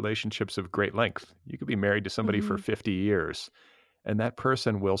intimate relationships of great length. You could be married to somebody for Mm-hmm. 50 years, and that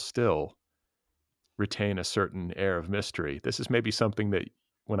person will still retain a certain air of mystery. This is maybe something that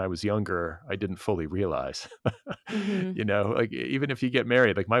when I was younger, I didn't fully realize. Mm-hmm. Like even if you get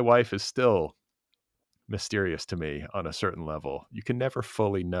married, like my wife is still mysterious to me on a certain level. You can never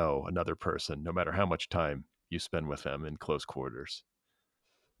fully know another person, no matter how much time you spend with them in close quarters.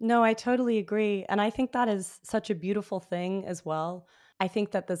 No, I totally agree. And I think that is such a beautiful thing as well. I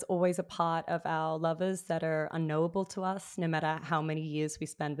think that there's always a part of our lovers that are unknowable to us, no matter how many years we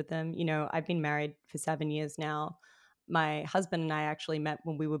spend with them. I've been married for 7 years now. My husband and I actually met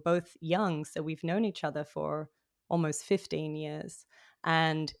when we were both young. So we've known each other for almost 15 years.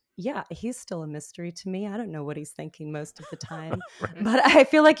 And yeah, he's still a mystery to me. I don't know what he's thinking most of the time. Right. But I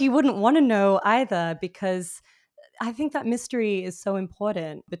feel like you wouldn't want to know either because I think that mystery is so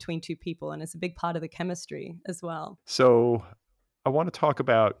important between two people and it's a big part of the chemistry as well. So I want to talk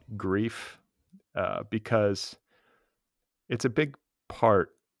about grief because it's a big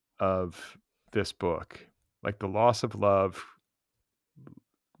part of this book. Like the loss of love,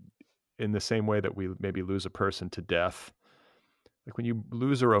 in the same way that we maybe lose a person to death. Like when you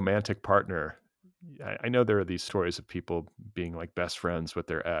lose a romantic partner, I know there are these stories of people being like best friends with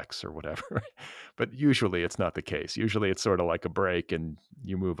their ex or whatever, but usually it's not the case. Usually it's sort of like a break and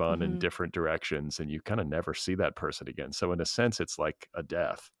you move on in Mm-hmm. different directions and you kind of never see that person again. So in a sense, it's like a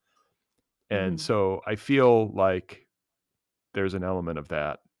death. And Mm-hmm. so I feel like there's an element of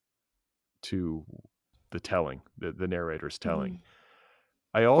that to the telling, the narrator's Mm-hmm. telling.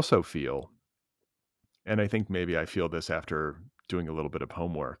 I also feel, and I think maybe I feel this after doing a little bit of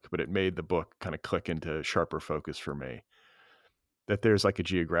homework, but it made the book kind of click into sharper focus for me, that there's like a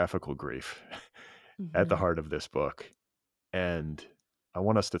geographical grief at the Mm-hmm. heart of this book. And I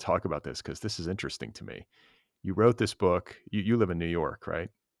want us to talk about this because this is interesting to me. you wrote this book. You live in New York, right?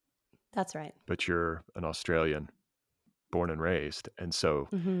 That's right. But you're an Australian, born and raised. And so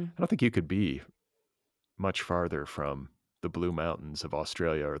Mm-hmm. I don't think you could be much farther from the Blue Mountains of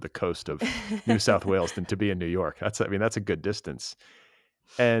Australia or the coast of New South Wales than to be in New York. That's a good distance.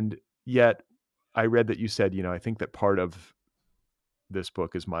 And yet I read that you said, I think that part of this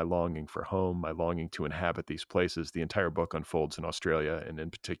book is my longing for home, my longing to inhabit these places. The entire book unfolds in Australia, and in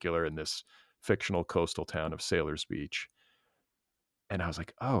particular in this fictional coastal town of Sailors Beach. And I was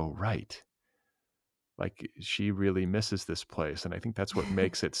like, oh, right. Like, she really misses this place. And I think that's what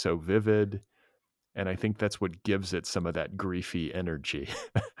makes it so vivid. And I think that's what gives it some of that griefy energy,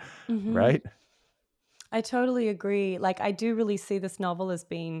 Mm-hmm. right? I totally agree. Like, I do really see this novel as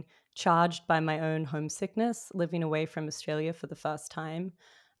being charged by my own homesickness, living away from Australia for the first time.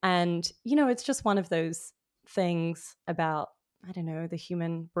 And, it's just one of those things about, I don't know, the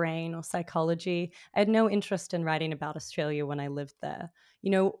human brain or psychology. I had no interest in writing about Australia when I lived there.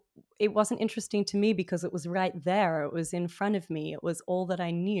 It wasn't interesting to me because it was right there, it was in front of me, it was all that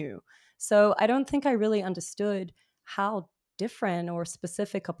I knew. So I don't think I really understood how different or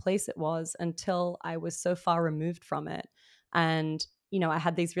specific a place it was until I was so far removed from it. And, I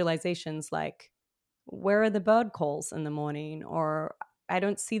had these realizations like, where are the bird calls in the morning? Or I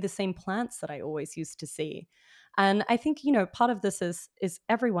don't see the same plants that I always used to see. And I think, part of this is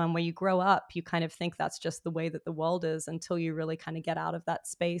everyone, where you grow up, you kind of think that's just the way that the world is until you really kind of get out of that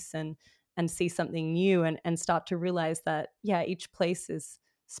space and see something new and start to realize that, yeah, each place is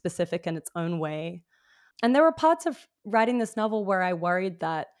specific in its own way. And there were parts of writing this novel where I worried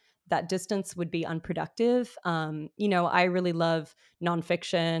that that distance would be unproductive. I really love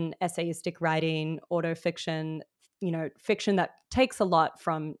nonfiction, essayistic writing, autofiction, fiction that takes a lot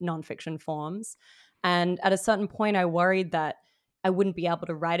from nonfiction forms. And at a certain point, I worried that I wouldn't be able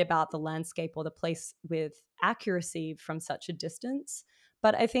to write about the landscape or the place with accuracy from such a distance.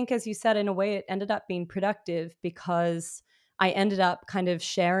 But I think, as you said, in a way, it ended up being productive because I ended up kind of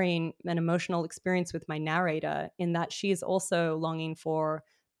sharing an emotional experience with my narrator, in that she is also longing for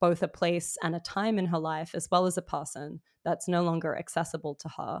both a place and a time in her life, as well as a person that's no longer accessible to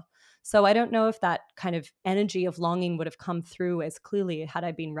her. So I don't know if that kind of energy of longing would have come through as clearly had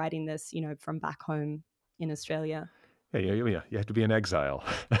I been writing this, from back home in Australia. Yeah. You have to be in exile.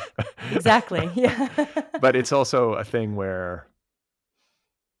 Exactly. Yeah. But it's also a thing where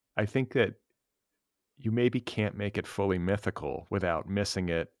I think that you maybe can't make it fully mythical without missing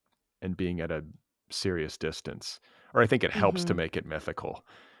it and being at a serious distance. Or I think it helps to Mm-hmm. make it mythical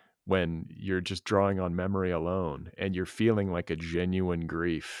when you're just drawing on memory alone and you're feeling like a genuine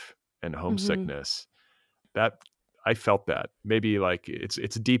grief and Mm-hmm. homesickness. That I felt that. Maybe like it's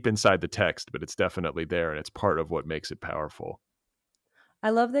deep inside the text, but it's definitely there and it's part of what makes it powerful. I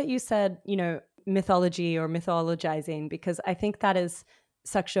love that you said, mythology or mythologizing, because I think that is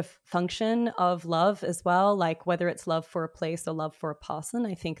such a function of love as well. Like, whether it's love for a place or love for a person,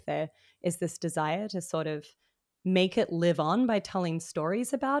 I think there is this desire to sort of make it live on by telling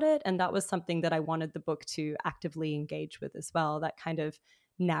stories about it. And that was something that I wanted the book to actively engage with as well. That kind of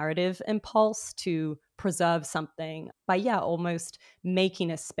narrative impulse to preserve something by, yeah, almost making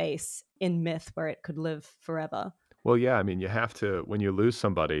a space in myth where it could live forever. Well, yeah, I mean, you have to, when you lose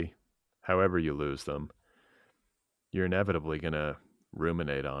somebody, however you lose them, you're inevitably going to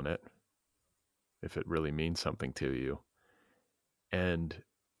ruminate on it if it really means something to you. And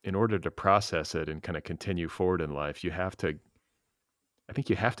in order to process it and kind of continue forward in life, I think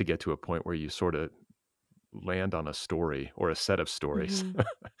you have to get to a point where you sort of land on a story or a set of stories. Mm-hmm.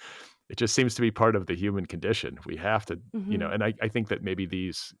 It just seems to be part of the human condition. We have to, Mm-hmm. and I think that maybe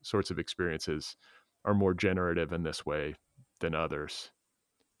these sorts of experiences are more generative in this way than others.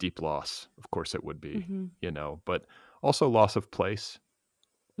 Deep loss, of course it would be, Mm-hmm. but also loss of place.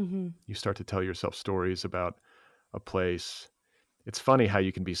 Mm-hmm. You start to tell yourself stories about a place. It's funny how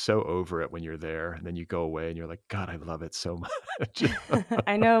you can be so over it when you're there and then you go away and you're like, God, I love it so much.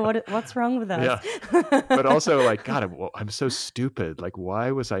 I know what's wrong with us. Yeah. But also like, God, I'm so stupid. Like,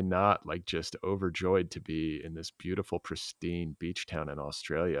 why was I not like just overjoyed to be in this beautiful, pristine beach town in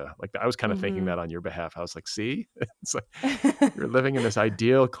Australia? Like I was kind of thinking Mm-hmm. that on your behalf. I was like, see, it's like you're living in this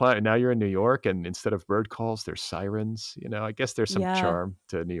ideal climate. Now you're in New York and instead of bird calls, there's sirens. I guess there's some Yeah. charm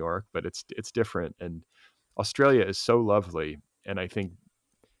to New York, but it's different. And Australia is so lovely. And I think,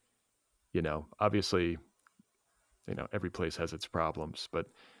 obviously, every place has its problems, but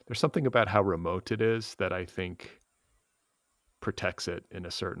there's something about how remote it is that I think protects it in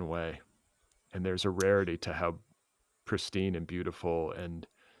a certain way. And there's a rarity to how pristine and beautiful and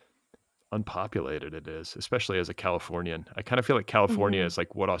unpopulated it is, especially as a Californian. I kind of feel like California Mm-hmm. is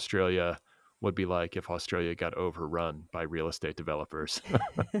like what Australia would be like if Australia got overrun by real estate developers.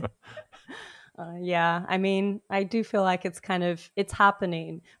 Yeah, I mean, I do feel like it's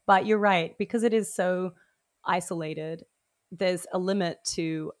happening, but you're right, because it is so isolated. There's a limit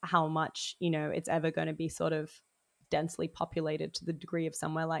to how much, it's ever going to be sort of densely populated to the degree of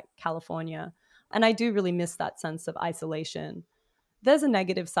somewhere like California. And I do really miss that sense of isolation. There's a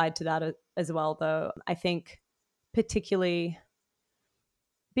negative side to that as well, though. I think particularly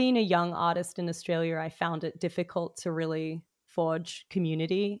being a young artist in Australia, I found it difficult to really forge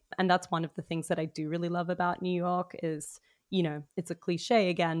community. And that's one of the things that I do really love about New York is, it's a cliche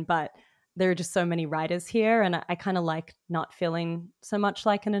again, but there are just so many writers here. And I kind of like not feeling so much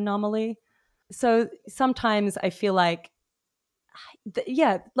like an anomaly. So sometimes I feel like,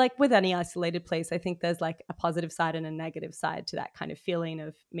 yeah, like with any isolated place, I think there's like a positive side and a negative side to that kind of feeling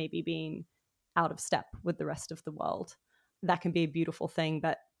of maybe being out of step with the rest of the world. That can be a beautiful thing,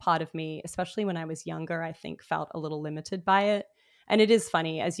 but part of me, especially when I was younger, I think felt a little limited by it. And it is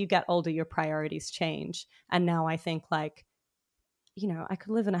funny, as you get older, your priorities change. And now I think like, I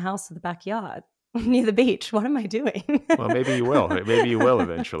could live in a house with a backyard near the beach. What am I doing? Well, maybe you will. Maybe you will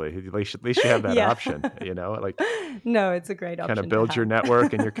eventually. At least you have that option, like no, it's a great option. Kind of build your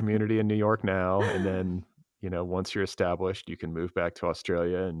network and your community in New York now. And then, once you're established, you can move back to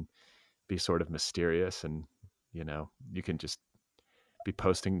Australia and be sort of mysterious. And, you can just be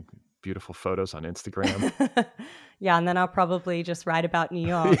posting beautiful photos on Instagram. Yeah, and then I'll probably just write about New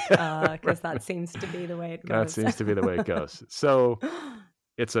York because that seems to be the way it goes. That seems to be the way it goes. So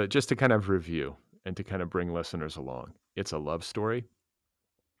it's just to kind of review and to kind of bring listeners along. It's a love story.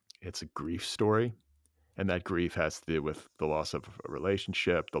 It's a grief story. And that grief has to do with the loss of a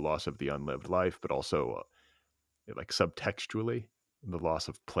relationship, the loss of the unlived life, but also like subtextually, the loss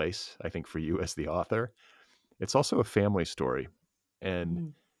of place, I think, for you as the author. It's also a family story.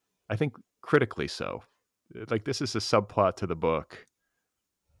 And I think critically so. Like, this is a subplot to the book.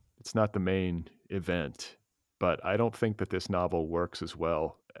 It's not the main event, but I don't think that this novel works as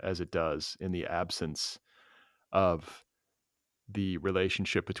well as it does in the absence of the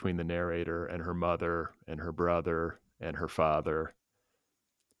relationship between the narrator and her mother and her brother and her father.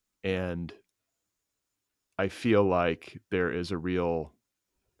 And I feel like there is a real,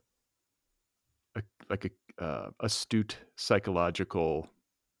 astute psychological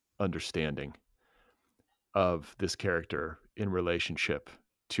understanding of this character in relationship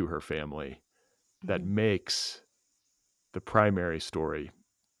to her family that makes the primary story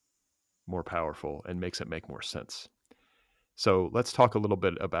more powerful and makes it make more sense. So let's talk a little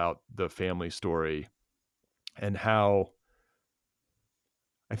bit about the family story and how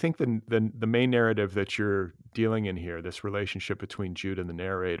I think the main narrative that you're dealing in here, this relationship between Jude and the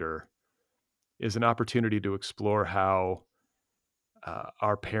narrator, is an opportunity to explore how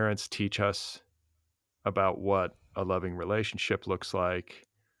our parents teach us about what a loving relationship looks like,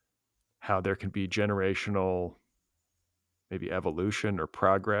 how there can be generational, maybe evolution or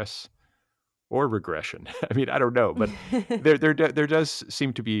progress or regression. I mean, I don't know, but there does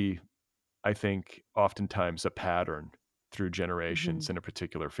seem to be, I think, oftentimes a pattern through generations in a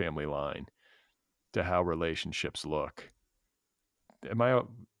particular family line to how relationships look. Am I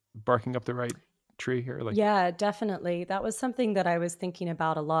barking up the right tree here? Yeah, definitely. That was something that I was thinking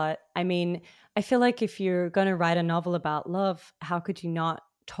about a lot. I mean, I feel like if you're going to write a novel about love, how could you not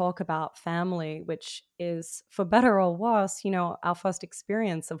talk about family, which is, for better or worse, our first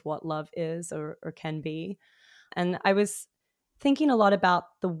experience of what love is or can be. And I was thinking a lot about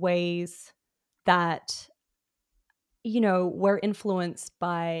the ways that, we're influenced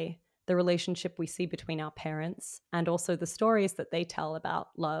by the relationship we see between our parents and also the stories that they tell about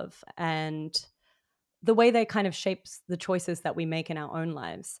love and the way they kind of shapes the choices that we make in our own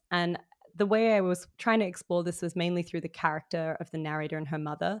lives. And the way I was trying to explore this was mainly through the character of the narrator and her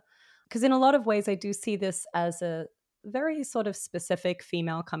mother. Because in a lot of ways, I do see this as a very sort of specific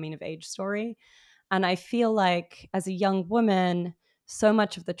female coming of age story. And I feel like as a young woman, so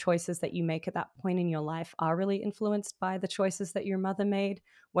much of the choices that you make at that point in your life are really influenced by the choices that your mother made,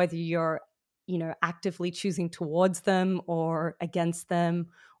 whether you're, actively choosing towards them or against them,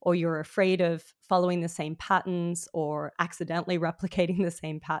 or you're afraid of following the same patterns or accidentally replicating the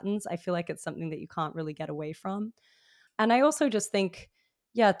same patterns. I feel like it's something that you can't really get away from. And I also just think,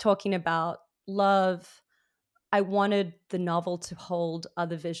 yeah, talking about love, I wanted the novel to hold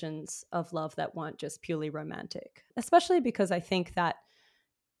other visions of love that weren't just purely romantic, especially because I think that,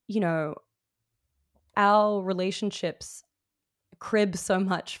 our relationships crib so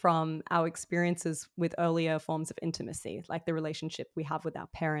much from our experiences with earlier forms of intimacy, like the relationship we have with our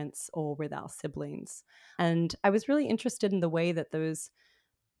parents or with our siblings. And I was really interested in the way that those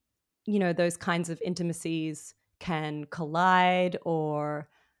those kinds of intimacies can collide or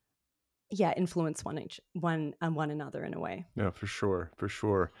influence one another in a way. Yeah, for sure, for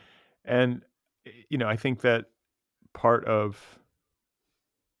sure. And I think that part of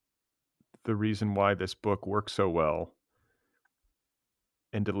the reason why this book works so well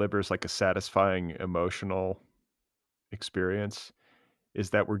and delivers like a satisfying emotional experience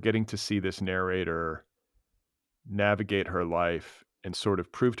is that we're getting to see this narrator navigate her life and sort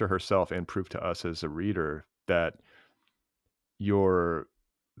of prove to herself and prove to us as a reader that your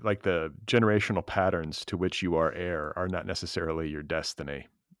like the generational patterns to which you are heir are not necessarily your destiny.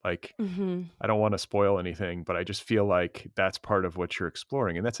 Like, Mm-hmm. I don't want to spoil anything, but I just feel like that's part of what you're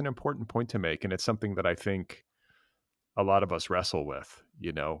exploring. And that's an important point to make. And it's something that I think a lot of us wrestle with.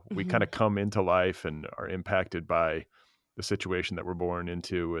 We kind Mm-hmm. of come into life and are impacted by the situation that we're born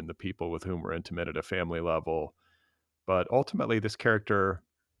into and the people with whom we're intimate at a family level. But ultimately, this character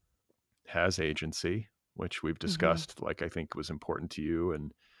has agency, which we've Mm-hmm. discussed, like I think was important to you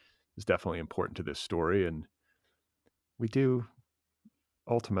and is definitely important to this story. And we do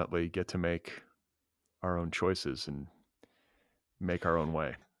ultimately get to make our own choices and make our own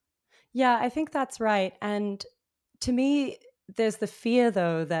way. Yeah, I think that's right. And to me, there's the fear,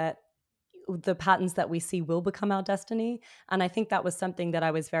 though, that the patterns that we see will become our destiny. And I think that was something that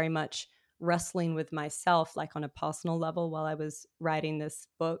I was very much wrestling with myself, like on a personal level while I was writing this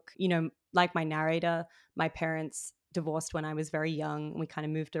book. Like my narrator, my parents divorced when I was very young. We kind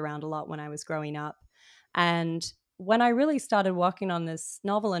of moved around a lot when I was growing up. And when I really started working on this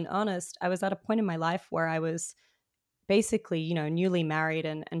novel in earnest, I was at a point in my life where I was basically, newly married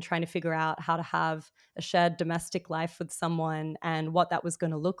and trying to figure out how to have a shared domestic life with someone and what that was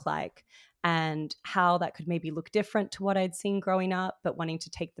going to look like and how that could maybe look different to what I'd seen growing up, but wanting to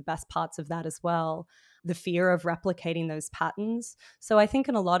take the best parts of that as well. The fear of replicating those patterns. So I think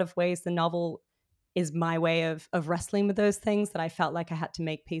in a lot of ways, the novel is my way of wrestling with those things that I felt like I had to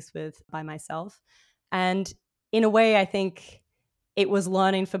make peace with by myself. And in a way, I think it was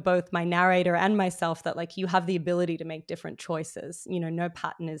learning for both my narrator and myself that like you have the ability to make different choices. No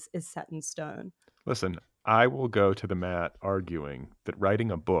pattern is set in stone. Listen, I will go to the mat arguing that writing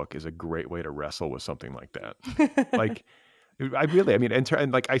a book is a great way to wrestle with something like that. Like,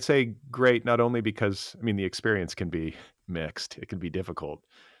 and like I say great, not only because, the experience can be mixed, it can be difficult.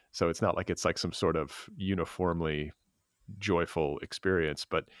 So it's not like it's like some sort of uniformly joyful experience,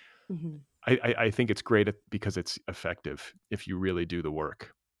 but Mm-hmm. I think it's great because it's effective if you really do the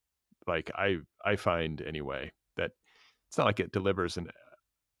work. Like I find anyway that it's not like it delivers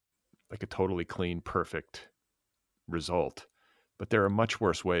like a totally clean, perfect result, but there are much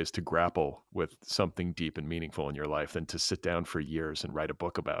worse ways to grapple with something deep and meaningful in your life than to sit down for years and write a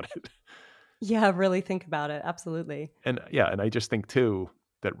book about it. Yeah, really think about it. Absolutely. And I just think too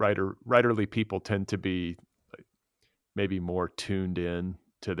that writerly people tend to be like, maybe more tuned in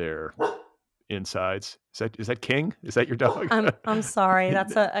to their insides. Is that King? Is that your dog? I'm sorry.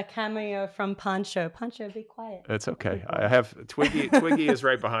 That's a cameo from Pancho. Pancho, be quiet. That's okay. I have Twiggy. Twiggy is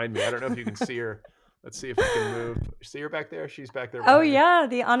right behind me. I don't know if you can see her. Let's see if we can move. See her back there? She's back there. Oh yeah,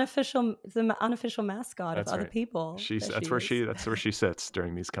 the unofficial mascot That's of other right. people. That's where she sits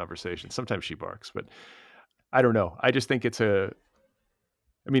during these conversations. Sometimes she barks, but I don't know. I just think it's and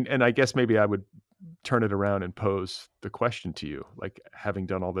I guess maybe I would turn it around and pose the question to you, like having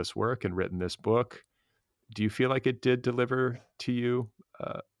done all this work and written this book, do you feel like it did deliver to you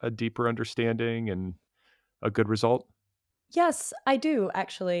a deeper understanding and a good result? Yes, I do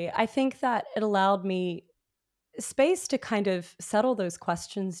actually. I think that it allowed me space to kind of settle those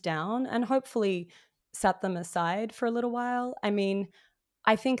questions down and hopefully set them aside for a little while.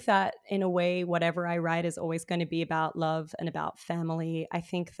 I think that in a way, whatever I write is always going to be about love and about family. I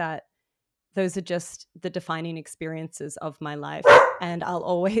think that those are just the defining experiences of my life, and I'll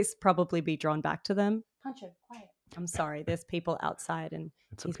always probably be drawn back to them. Pancho, quiet. I'm sorry. There's people outside, and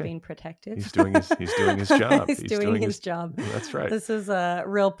he's okay. being protective. He's doing his job. He's doing his job. That's right. This is a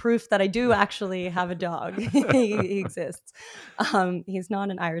real proof that I do actually have a dog. He exists. He's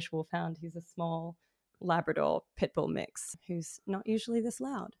not an Irish Wolfhound. He's a small Labrador pit bull mix who's not usually this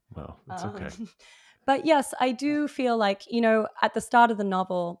loud. Well, that's okay. But yes, I do feel like, at the start of the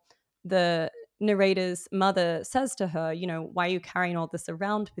novel, the narrator's mother says to her, why are you carrying all this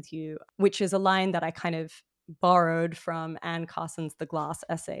around with you? Which is a line that I kind of borrowed from Anne Carson's The Glass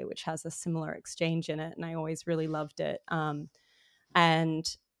essay, which has a similar exchange in it. And I always really loved it. And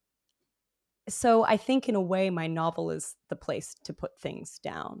so I think in a way, my novel is the place to put things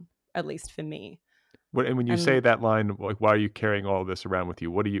down, at least for me. And when you say that line, like, why are you carrying all this around with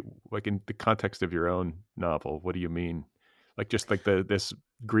you? What do you, like in the context of your own novel, what do you mean? Like just like this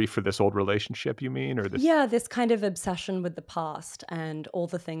grief for this old relationship, you mean, or this? Yeah, this kind of obsession with the past and all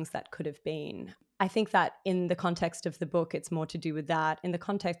the things that could have been. I think that in the context of the book, it's more to do with that. In the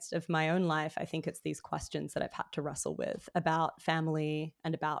context of my own life, I think it's these questions that I've had to wrestle with about family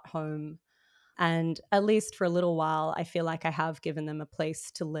and about home. And at least for a little while, I feel like I have given them a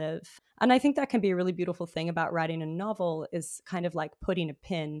place to live. And I think that can be a really beautiful thing about writing a novel, is kind of like putting a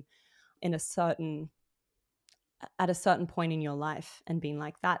pin in at a certain point in your life and being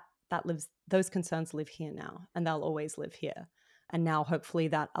like, that lives, those concerns live here now, and they'll always live here. And now hopefully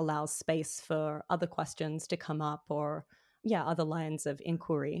that allows space for other questions to come up, or other lines of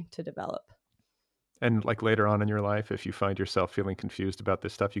inquiry to develop. And like later on in your life, if you find yourself feeling confused about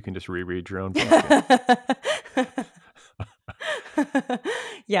this stuff, you can just reread your own book.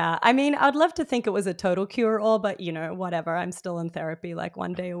 Yeah, I mean, I'd love to think it was a total cure-all, but whatever. I'm still in therapy like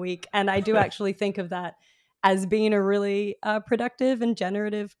one day a week, and I do actually think of that as being a really productive and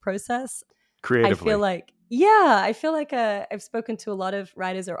generative process. Creatively. I feel like I've spoken to a lot of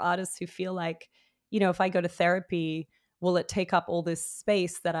writers or artists who feel like, if I go to therapy, will it take up all this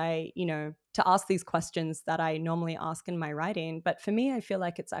space that to ask these questions that I normally ask in my writing? But for me, I feel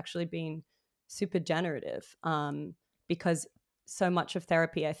like it's actually been super generative, because so much of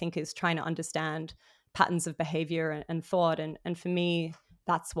therapy, I think, is trying to understand patterns of behavior and thought. And for me,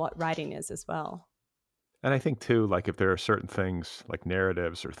 that's what writing is as well. And I think too, like if there are certain things like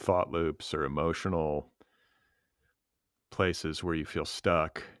narratives or thought loops or emotional places where you feel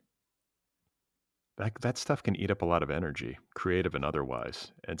stuck, that stuff can eat up a lot of energy, creative and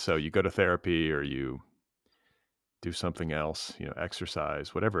otherwise. And so you go to therapy or you do something else,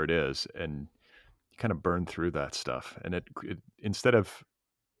 exercise, whatever it is, and you kind of burn through that stuff. And it instead of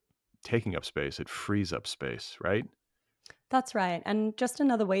taking up space, it frees up space, right? That's right. And just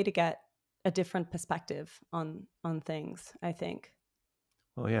another way to get a different perspective on things, I think.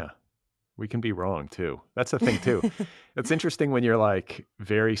 Well, yeah. We can be wrong too. That's the thing too. It's interesting when you're like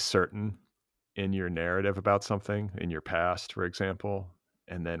very certain in your narrative about something in your past, for example,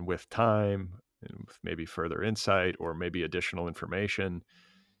 and then with time and with maybe further insight or maybe additional information,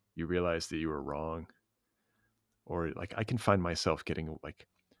 you realize that you were wrong. Or like I can find myself getting like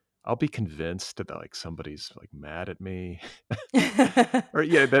I'll be convinced that like somebody's like mad at me. Or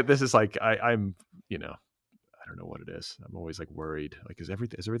that this is like I'm, I don't know what it is. I'm always like worried. Like, is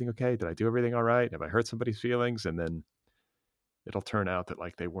everything okay? Did I do everything all right? Have I hurt somebody's feelings? And then it'll turn out that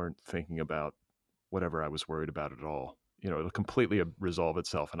like they weren't thinking about whatever I was worried about at all. It'll completely resolve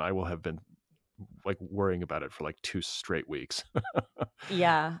itself, and I will have been like worrying about it for like 2 straight weeks.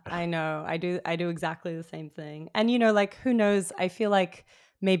 Yeah, I know. I do exactly the same thing. And like, who knows? I feel like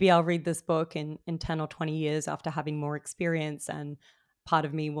maybe I'll read this book in 10 or 20 years after having more experience, and part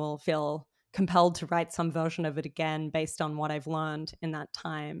of me will feel compelled to write some version of it again based on what I've learned in that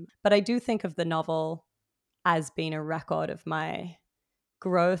time. But I do think of the novel as being a record of my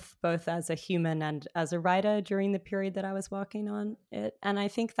growth, both as a human and as a writer during the period that I was working on it. And I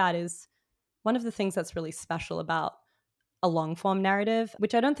think that is one of the things that's really special about a long form narrative,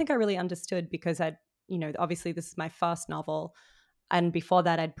 which I don't think I really understood, because obviously this is my first novel. And before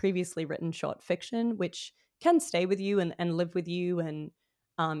that, I'd previously written short fiction, which can stay with you and live with you and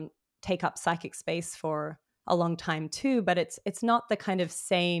take up psychic space for a long time too. But it's not the kind of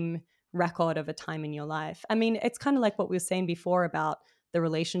same record of a time in your life. I mean, it's kind of like what we were saying before about the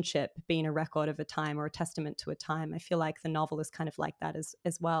relationship being a record of a time or a testament to a time. I feel like the novel is kind of like that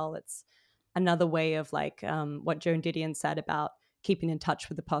as well. It's another way of like what Joan Didion said about keeping in touch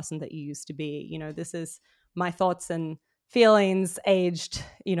with the person that you used to be. This is my thoughts and feelings aged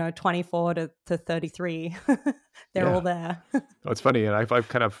 24 to 33. They're all there. Oh, it's funny, and I've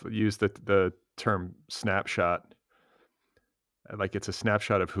kind of used the term snapshot, like it's a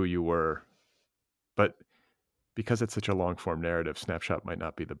snapshot of who you were, but because it's such a long form narrative, snapshot might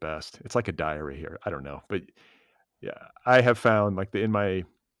not be the best. It's like a diary here. I don't know, but yeah, I have found like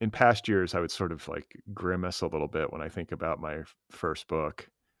in past years, I would sort of like grimace a little bit when I think about my first book.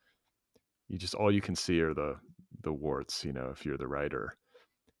 All you can see are the warts, if you're the writer.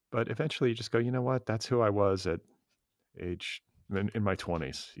 But eventually you just go, you know what? That's who I was at age in my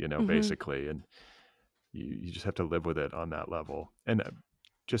 20s, basically. And you just have to live with it on that level. And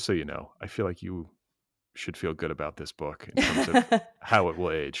just so you know, I feel like you should feel good about this book in terms of how it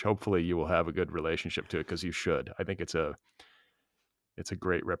will age. Hopefully you will have a good relationship to it, because you should. I think it's a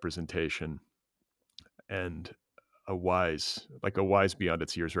great representation and a wise beyond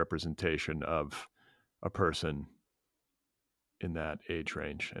its years representation of a person in that age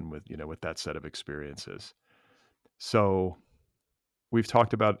range and with that set of experiences. So we've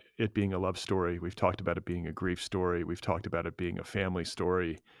talked about it being a love story. We've talked about it being a grief story. We've talked about it being a family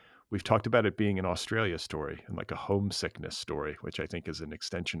story. We've talked about it being an Australia story and like a homesickness story, which I think is an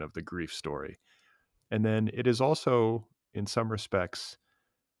extension of the grief story. And then it is also, in some respects,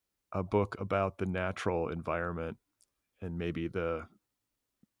 a book about the natural environment and maybe the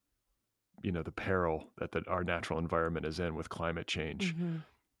peril that our natural environment is in with climate change, Mm-hmm.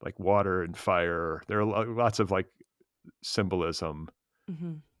 like water and fire. There are lots of like symbolism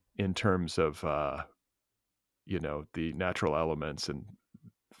Mm-hmm. in terms of the natural elements and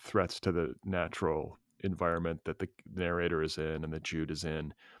threats to the natural environment that the narrator is in and that Jude is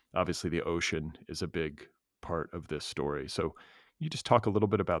in. Obviously, the ocean is a big part of this story. So, you just talk a little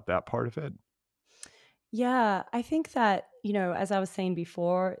bit about that part of it. Yeah, I think that, as I was saying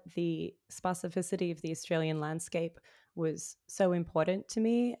before, the specificity of the Australian landscape was so important to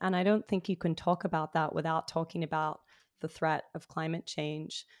me. And I don't think you can talk about that without talking about the threat of climate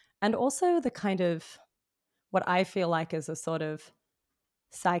change and also the kind of what I feel like is a sort of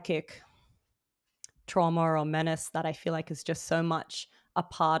psychic trauma or menace that I feel like is just so much a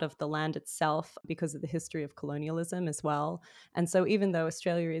part of the land itself because of the history of colonialism as well. And so even though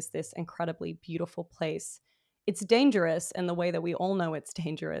Australia is this incredibly beautiful place, it's dangerous in the way that we all know it's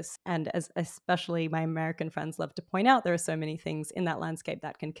dangerous. And as especially my American friends love to point out, there are so many things in that landscape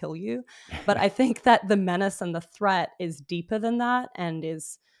that can kill you. But I think that the menace and the threat is deeper than that and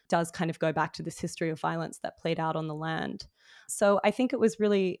does kind of go back to this history of violence that played out on the land. So I think it was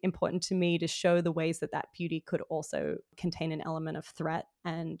really important to me to show the ways that that beauty could also contain an element of threat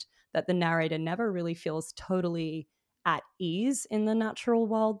and that the narrator never really feels totally at ease in the natural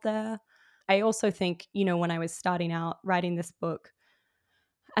world there. I also think, when I was starting out writing this book,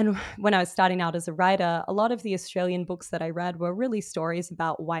 and when I was starting out as a writer, a lot of the Australian books that I read were really stories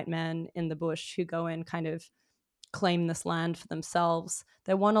about white men in the bush who go and kind of claim this land for themselves.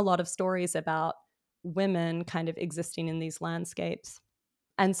 There weren't a lot of stories about women kind of existing in these landscapes.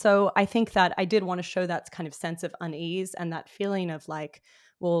 And so I think that I did want to show that kind of sense of unease and that feeling of like,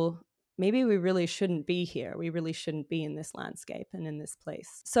 well, maybe we really shouldn't be here. We really shouldn't be in this landscape and in this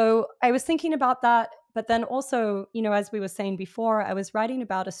place. So I was thinking about that. But then also, as we were saying before, I was writing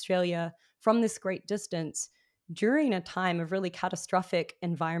about Australia from this great distance during a time of really catastrophic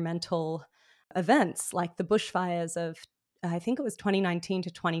environmental events like the bushfires of, I think it was 2019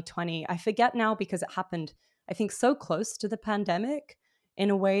 to 2020. I forget now because it happened, I think, so close to the pandemic in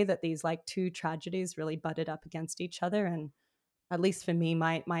a way that these like two tragedies really butted up against each other. And at least for me,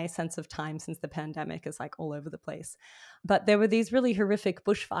 my sense of time since the pandemic is like all over the place. But there were these really horrific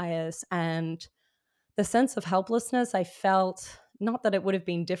bushfires, and the sense of helplessness I felt, not that it would have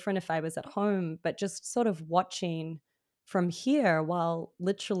been different if I was at home, but just sort of watching from here while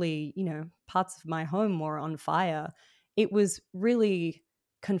literally, parts of my home were on fire. It was really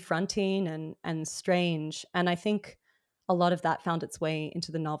confronting and strange. And I think a lot of that found its way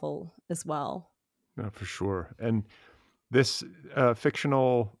into the novel as well. No, for sure. And this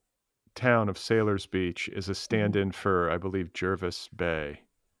fictional town of Sailors Beach is a stand-in for, I believe, Jervis Bay.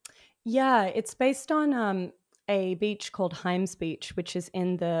 Yeah, it's based on a beach called Hymes Beach, which is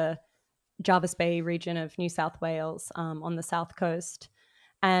in the Jervis Bay region of New South Wales on the south coast.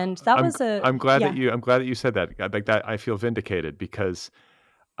 And that I'm glad that you said that. Like that, I feel vindicated because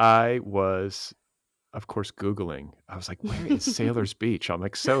I was, of course, Googling. I was like, where is Sailors Beach? I'm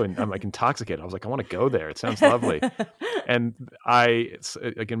like I'm like intoxicated. I was like, I want to go there. It sounds lovely. And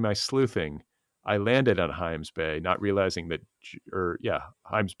again, my sleuthing, I landed on Hymes Bay, not realizing that,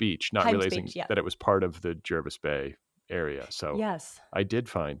 Hymes Beach, not Hymes realizing Beach, yeah. that it was part of the Jervis Bay area. So yes, I did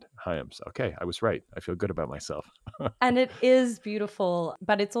find Hymes. Okay, I was right. I feel good about myself. and it is beautiful,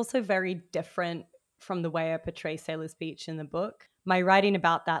 but it's also very different from the way I portray Sailors Beach in the book. My writing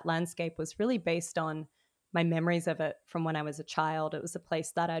about that landscape was really based on my memories of it from when I was a child. It was a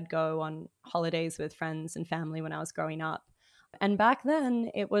place that I'd go on holidays with friends and family when I was growing up. And back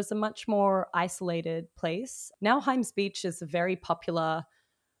then, it was a much more isolated place. Now, Hymes Beach is a very popular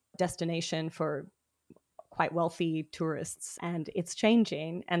destination for quite wealthy tourists, and it's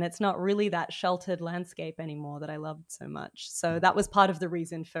changing, and it's not really that sheltered landscape anymore that I loved so much. So that was part of the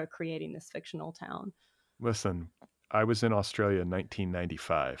reason for creating this fictional town. Listen, I was in Australia in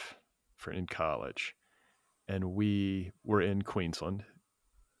 1995 in college, and we were in Queensland,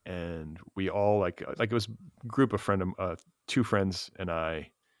 and we all like it was a group of two friends and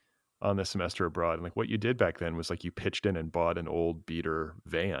I on the semester abroad. And like what you did back then was like you pitched in and bought an old beater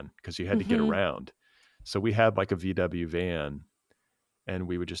van because you had to get around. So we had like a VW van, and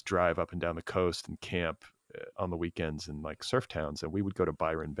we would just drive up and down the coast and camp on the weekends in like surf towns. And we would go to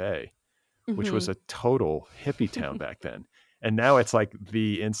Byron Bay, which was a total hippie town back then. And now it's like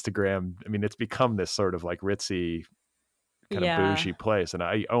the Instagram. I mean, it's become this sort of like ritzy, kind of Yeah. bougie place. And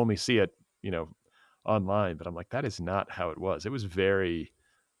I only see it, online, but I'm like, that is not how it was. It was very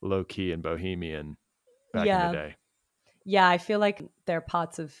low key and bohemian back in the Yeah. day. Yeah, I feel like there are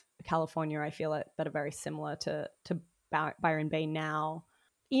parts of California I feel like that are very similar to Byron Bay now.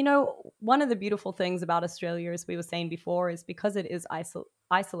 One of the beautiful things about Australia, as we were saying before, is because it is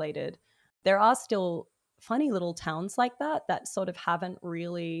isolated, there are still funny little towns like that sort of haven't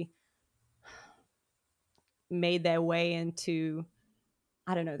really made their way into,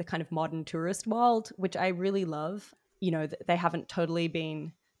 I don't know, the kind of modern tourist world, which I really love. They haven't totally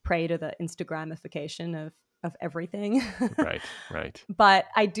been prey to the Instagramification of everything. Right. But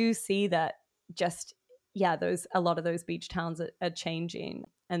I do see that just, yeah, a lot of those beach towns are changing.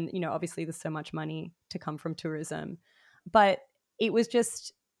 And, obviously there's so much money to come from tourism. But it was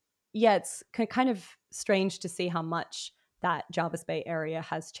just, yeah, it's kind of strange to see how much that Jarvis Bay area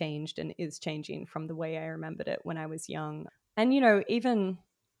has changed and is changing from the way I remembered it when I was young. And, even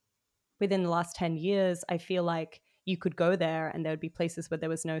within the last 10 years, I feel like you could go there and there would be places where there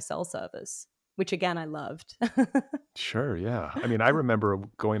was no cell service, which again, I loved. Sure. Yeah. I mean, I remember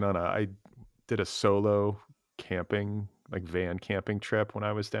I did a solo camping, like van camping trip when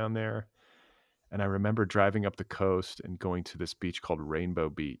I was down there. And I remember driving up the coast and going to this beach called Rainbow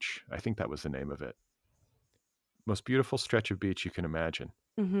Beach. I think that was the name of it. Most beautiful stretch of beach you can imagine.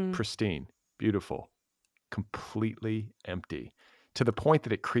 Mm-hmm. Pristine, beautiful, completely empty, to the point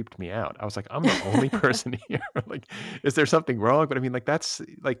that it creeped me out. I was like, I'm the only person here. Like, is there something wrong? But I mean, like, that's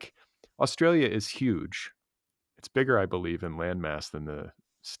like, Australia is huge. It's bigger, I believe, in landmass than the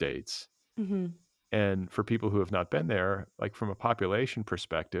States. Mm-hmm. And for people who have not been there, like from a population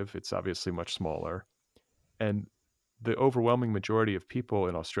perspective, it's obviously much smaller. And the overwhelming majority of people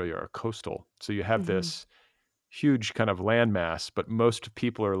in Australia are coastal. So you have Mm-hmm. this huge kind of landmass, but most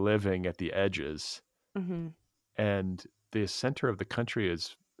people are living at the edges. Mm-hmm. And the center of the country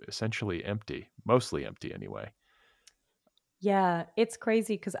is essentially empty, mostly empty anyway. Yeah, it's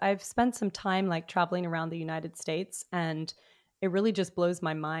crazy because I've spent some time like traveling around the United States, and it really just blows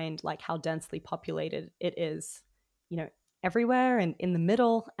my mind like how densely populated it is, everywhere and in the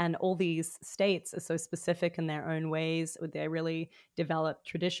middle. And all these states are so specific in their own ways with their really developed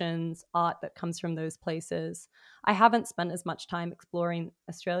traditions, art that comes from those places. I haven't spent as much time exploring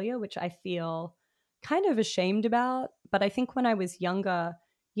Australia, which I feel kind of ashamed about. But I think when I was younger,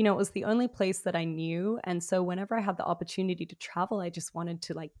 it was the only place that I knew. And so whenever I had the opportunity to travel, I just wanted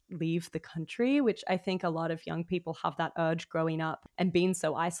to like leave the country, which I think a lot of young people have that urge growing up and being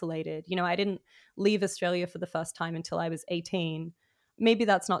so isolated. I didn't leave Australia for the first time until I was 18. Maybe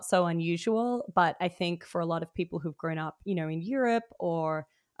that's not so unusual, but I think for a lot of people who've grown up, in Europe or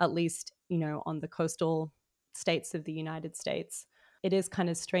at least, on the coastal states of the United States, it is kind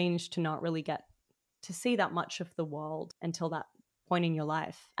of strange to not really get to see that much of the world until that point in your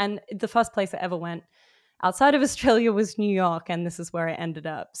life. And the first place I ever went outside of Australia was New York, and this is where I ended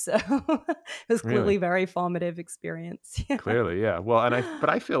up. So it was clearly Really? a very formative experience. Clearly, yeah. Well, but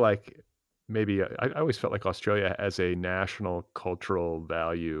I feel like maybe I always felt like Australia as a national cultural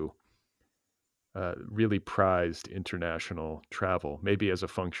value really prized international travel, maybe as a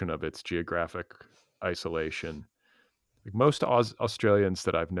function of its geographic isolation. Like most Australians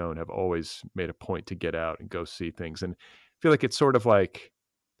that I've known have always made a point to get out and go see things. And I feel like it's sort of like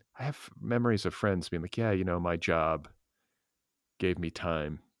I have memories of friends being like, yeah, my job gave me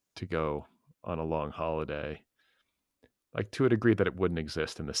time to go on a long holiday. Like to a degree that it wouldn't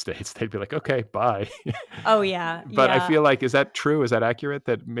exist in the States. They'd be like, okay, bye. Oh, yeah. But I Yeah. feel like, is that true? Is that accurate?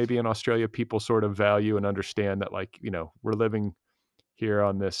 That maybe in Australia, people sort of value and understand that, like, we're living here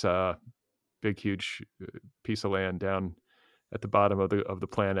on this big, huge piece of land down at the bottom of the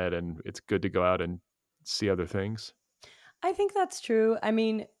planet, and it's good to go out and see other things. I think that's true. I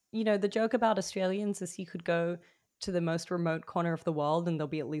mean, the joke about Australians is you could go to the most remote corner of the world and there'll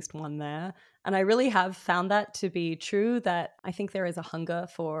be at least one there. And I really have found that to be true, that I think there is a hunger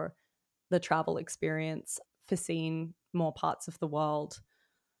for the travel experience, for seeing more parts of the world.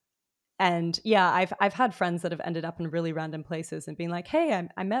 And yeah, I've had friends that have ended up in really random places and been like, "Hey,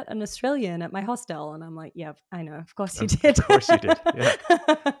 I met an Australian at my hostel," and I'm like, "Yeah, I know, of course you did." Of course you did. Yeah,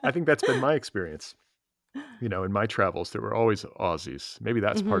 I think that's been my experience. In my travels, there were always Aussies. Maybe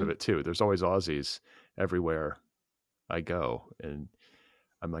that's part of Mhm. it too. There's always Aussies everywhere I go, and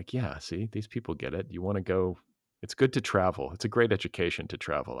I'm like, yeah, see, these people get it. You want to go. It's good to travel. It's a great education to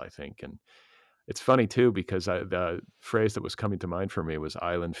travel, I think, and it's funny too because the phrase that was coming to mind for me was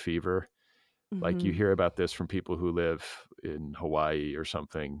island fever. Like you Mhm. hear about this from people who live in Hawaii or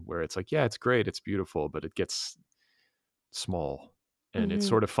something, where it's like, yeah, it's great, it's beautiful, but it gets small. And it's Mm-hmm.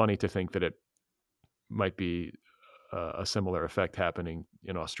 sort of funny to think that it might be a similar effect happening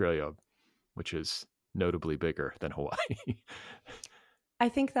in Australia, which is notably bigger than Hawaii. I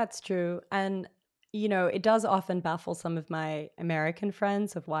think that's true. And, it does often baffle some of my American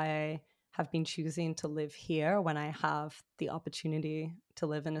friends of why I have been choosing to live here when I have the opportunity to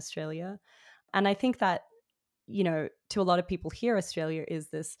live in Australia. And I think that, to a lot of people here, Australia is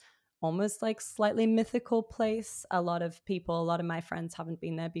this almost like slightly mythical place. A lot of my friends haven't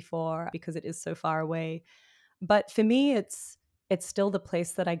been there before because it is so far away. But for me, it's still the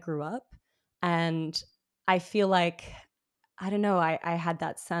place that I grew up. And I feel like, I don't know, I had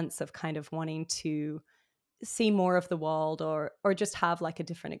that sense of kind of wanting to see more of the world or just have like a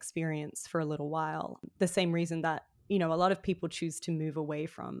different experience for a little while. The same reason that, a lot of people choose to move away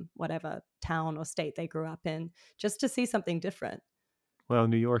from whatever town or state they grew up in just to see something different. Well,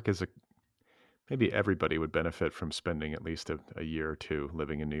 New York is maybe everybody would benefit from spending at least a year or two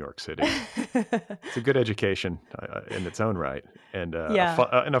living in New York City. It's a good education in its own right, and Yeah.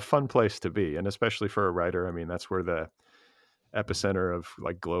 and a fun place to be, and especially for a writer. I mean, that's where the epicenter of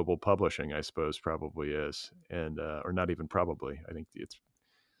like global publishing, I suppose, probably is, and or not even probably. I think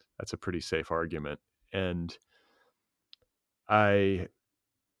that's a pretty safe argument, and I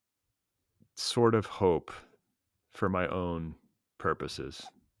sort of hope, for my own purposes,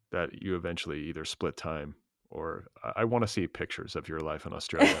 that you eventually either split time or I want to see pictures of your life in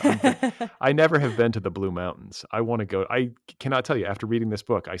Australia. I never have been to the Blue Mountains. I want to go. I cannot tell you, after reading this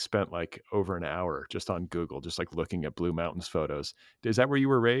book, I spent like over an hour just on Google, just like looking at Blue Mountains photos. Is that where you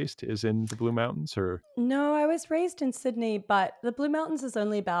were raised? Is in the Blue Mountains or? No, I was raised in Sydney, but the Blue Mountains is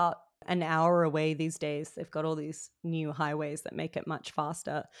only about an hour away these days. They've got all these new highways that make it much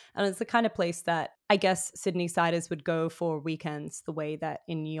faster. And it's the kind of place that I guess Sydney siders would go for weekends, the way that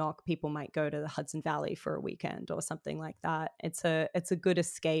in New York people might go to the Hudson Valley for a weekend or something like that. It's a good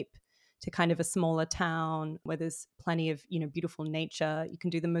escape to kind of a smaller town where there's plenty of, beautiful nature. You can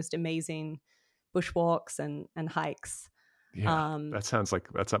do the most amazing bushwalks and hikes. Yeah, that sounds like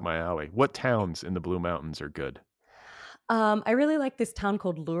that's up my alley. What towns in the Blue Mountains are good? I really like this town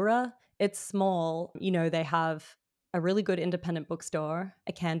called Lura. It's small. They have a really good independent bookstore,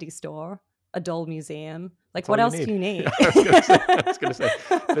 a candy store, a doll museum. Like, That's all what you else need. do you need? I was gonna say,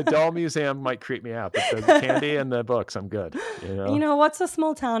 the doll museum might creep me out, but the candy and the books, I'm good. What's a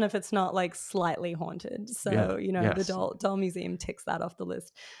small town if it's not like slightly haunted? So, Yeah, the yes. doll museum ticks that off the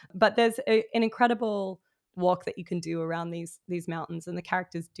list. But there's an incredible walk that you can do around these mountains, and the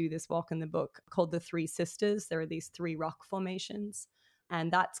characters do this walk in the book called the Three Sisters. There are these three rock formations,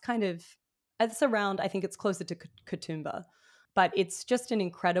 and it's around, I think it's closer to Katoomba, but it's just an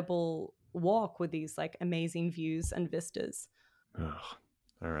incredible walk with these like amazing views and vistas. Ugh,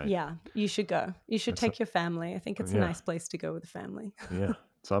 all right. Yeah, you should go. You should take your family. I think it's a Yeah. nice place to go with the family. Yeah,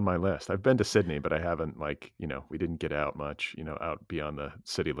 it's on my list. I've been to Sydney, but I haven't we didn't get out much, out beyond the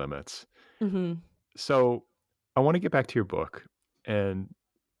city limits. Mm-hmm. So I want to get back to your book and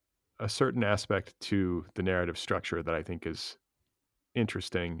a certain aspect to the narrative structure that I think is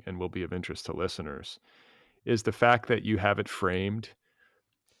interesting and will be of interest to listeners is the fact that you have it framed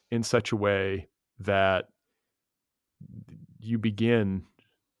in such a way that you begin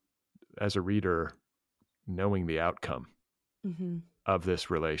as a reader knowing the outcome Mm-hmm. of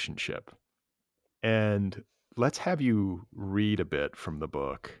this relationship. And let's have you read a bit from the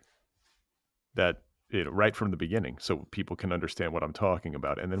book that, right from the beginning so people can understand what I'm talking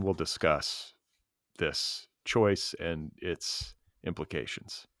about. And then we'll discuss this choice and its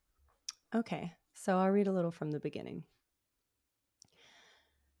implications. Okay, so I'll read a little from the beginning.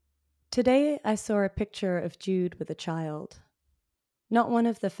 Today I saw a picture of Jude with a child. Not one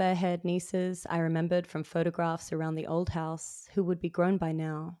of the fair-haired nieces I remembered from photographs around the old house who would be grown by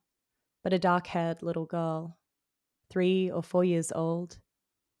now, but a dark-haired little girl, 3 or 4 years old,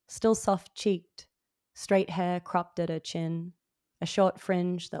 still soft-cheeked, straight hair cropped at her chin, a short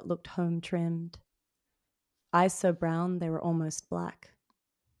fringe that looked home-trimmed. Eyes so brown they were almost black.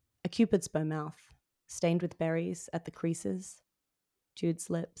 A cupid's bow mouth, stained with berries at the creases. Jude's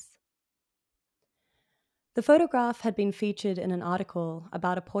lips. The photograph had been featured in an article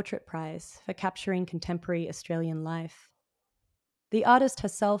about a portrait prize for capturing contemporary Australian life. The artist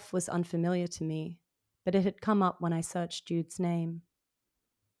herself was unfamiliar to me, but it had come up when I searched Jude's name.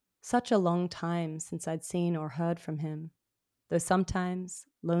 Such a long time since I'd seen or heard from him, though sometimes,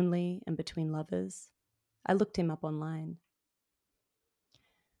 lonely and between lovers, I looked him up online.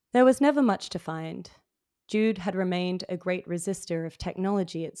 There was never much to find. Jude had remained a great resistor of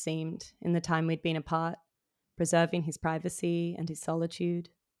technology, it seemed, in the time we'd been apart, preserving his privacy and his solitude.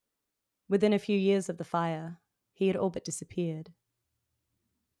 Within a few years of the fire, He had all but disappeared.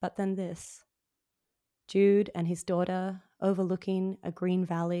 But then this. Jude and his daughter overlooking a green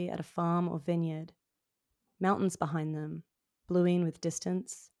valley at a farm or vineyard. Mountains behind them, bluing with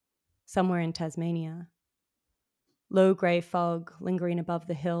distance, somewhere in Tasmania. Low grey fog lingering above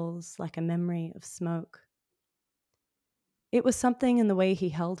the hills like a memory of smoke. It was something in the way he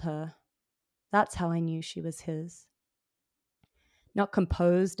held her. That's how I knew she was his. Not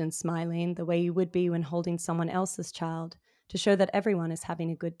composed and smiling the way you would be when holding someone else's child to show that everyone is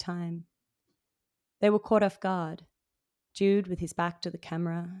having a good time. They were caught off guard, Jude with his back to the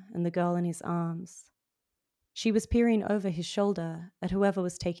camera and the girl in his arms. She was peering over his shoulder at whoever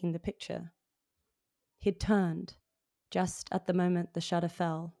was taking the picture. He'd turned, just at the moment the shutter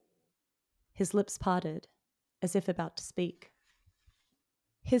fell. His lips parted, as if about to speak.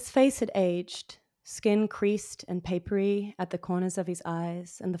 His face had aged, skin creased and papery at the corners of his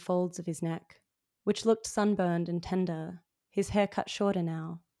eyes and the folds of his neck, which looked sunburned and tender, his hair cut shorter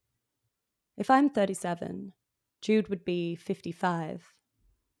now. If I'm 37, Jude would be 55.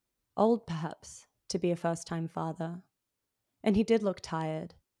 Old, perhaps, to be a first-time father. And he did look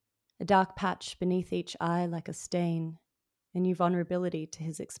tired, a dark patch beneath each eye like a stain, a new vulnerability to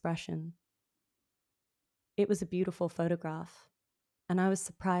his expression. It was a beautiful photograph, and I was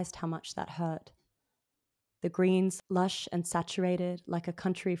surprised how much that hurt. The greens lush and saturated like a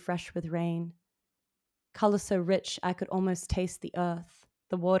country fresh with rain. Color so rich I could almost taste the earth,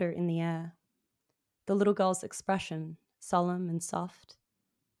 the water in the air. The little girl's expression, solemn and soft.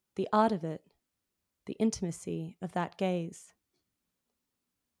 The art of it, the intimacy of that gaze.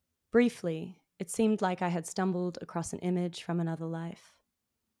 Briefly, it seemed like I had stumbled across an image from another life,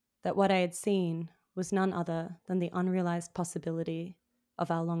 that what I had seen was none other than the unrealized possibility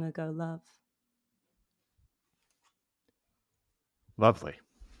of our long ago love. Lovely.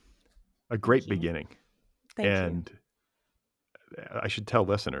 A great beginning. Thank you. And I should tell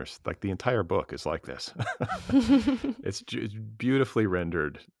listeners, like the entire book is like this. It's beautifully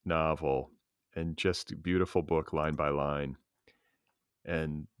rendered novel and just beautiful book line by line.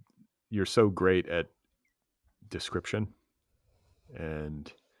 And you're so great at description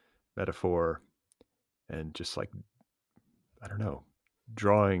and metaphor and just like, I don't know,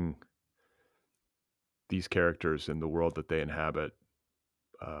 drawing these characters in the world that they inhabit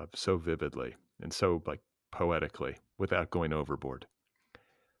so vividly and so like poetically without going overboard.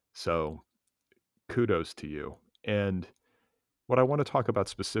 So kudos to you. And what I want to talk about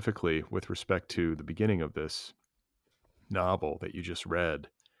specifically with respect to the beginning of this novel that you just read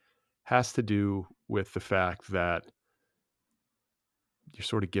has to do with the fact that you're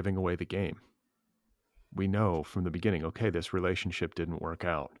sort of giving away the game. We know from the beginning, okay, this relationship didn't work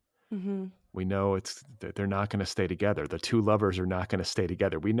out. Mm-hmm. We know they're not going to stay together. The two lovers are not going to stay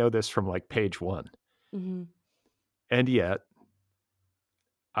together. We know this from like page 1. Mm-hmm. And yet,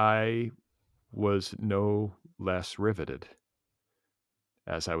 I was no less riveted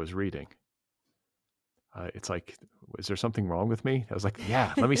as I was reading. It's like, is there something wrong with me? I was like,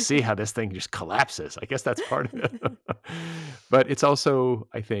 yeah, let me see how this thing just collapses. I guess that's part of it. But it's also,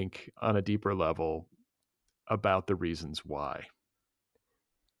 I think, on a deeper level about the reasons why.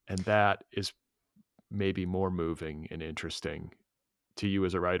 And that is maybe more moving and interesting to you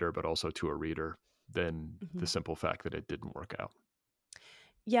as a writer, but also to a reader than the simple fact that it didn't work out.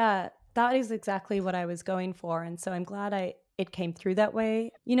 Yeah, that is exactly what I was going for. And so I'm glad it came through that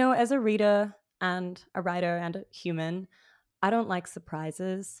way. You know, as a reader and a writer and a human, I don't like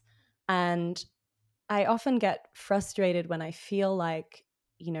surprises. And I often get frustrated when I feel like,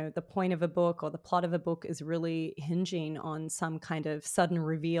 you know, the point of a book or the plot of a book is really hinging on some kind of sudden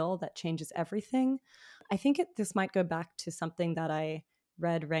reveal that changes everything. I think this might go back to something that I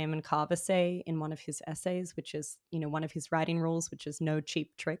read Raymond Carver say in one of his essays, which is, you know, one of his writing rules, which is no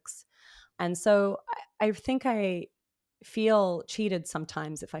cheap tricks. And so I think I feel cheated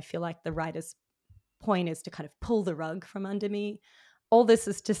sometimes if I feel like the writer's point is to kind of pull the rug from under me. All this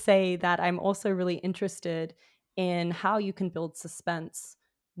is to say that I'm also really interested in how you can build suspense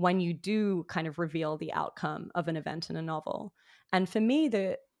when you do kind of reveal the outcome of an event in a novel. And for me,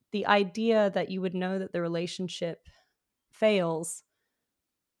 the idea that you would know that the relationship fails,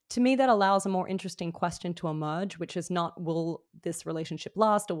 to me, that allows a more interesting question to emerge, which is not, will this relationship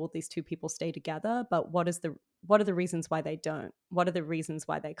last or will these two people stay together? But what are the reasons why they don't? What are the reasons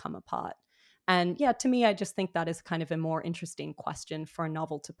why they come apart? And yeah, to me, I just think that is kind of a more interesting question for a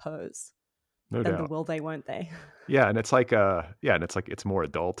novel to pose No than doubt. the will they, won't they. Yeah, and it's like it's more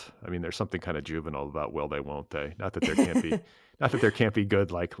adult. I mean, there's something kind of juvenile about will they, won't they? Not that there can't be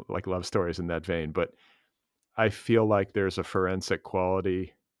good like love stories in that vein, but I feel like there's a forensic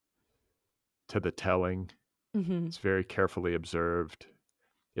quality to the telling Mm-hmm. It's very carefully observed.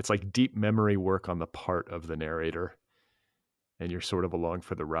 It's like deep memory work on the part of the narrator, and you're sort of along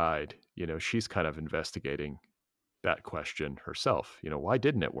for the ride. She's kind of investigating that question herself. Why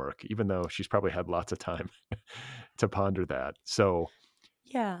didn't it work? Even though she's probably had lots of time to ponder that. So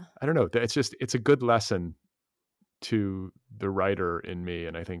Yeah. I don't know. It's a good lesson to the writer in me.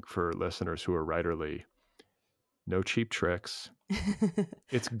 And I think for listeners who are writerly, no cheap tricks.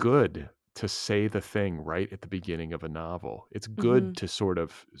 It's good to say the thing right at the beginning of a novel. It's good to sort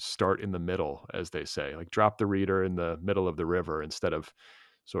of start in the middle, as they say, like drop the reader in the middle of the river instead of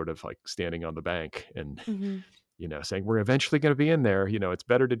sort of like standing on the bank and, saying we're eventually going to be in there. It's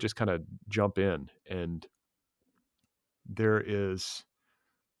better to just kind of jump in. And there is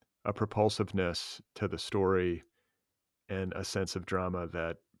a propulsiveness to the story and a sense of drama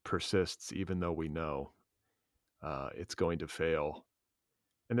that persists, even though we know it's going to fail.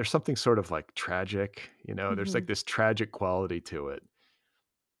 And there's something sort of like tragic, there's like this tragic quality to it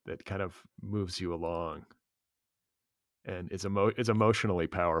that kind of moves you along and is emotionally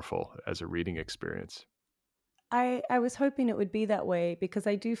powerful as a reading experience. I was hoping it would be that way, because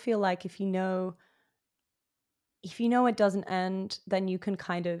I do feel like if you know it doesn't end, then you can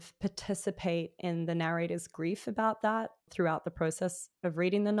kind of participate in the narrator's grief about that throughout the process of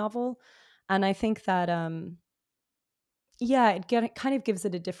reading the novel. And I think that it kind of gives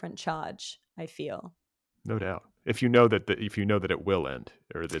it a different charge, I feel. No doubt. If you know that it will end,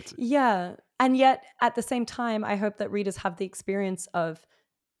 or that it's... Yeah. And yet at the same time, I hope that readers have the experience of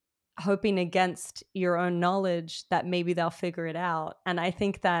hoping against your own knowledge that maybe they'll figure it out. And I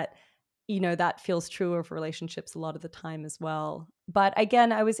think that, that feels true of relationships a lot of the time as well. But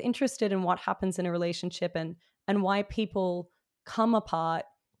again, I was interested in what happens in a relationship and why people come apart,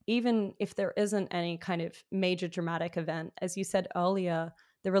 even if there isn't any kind of major dramatic event. As you said earlier,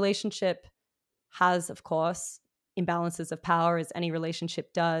 the relationship has, of course, imbalances of power, as any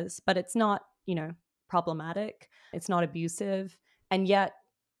relationship does, but it's not, problematic. It's not abusive. And yet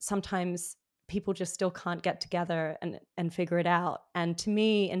sometimes people just still can't get together and figure it out. And to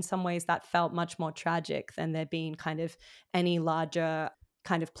me, in some ways, that felt much more tragic than there being kind of any larger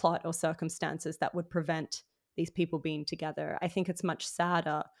kind of plot or circumstances that would prevent these people being together. I think it's much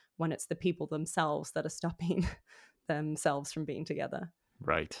sadder when it's the people themselves that are stopping themselves from being together.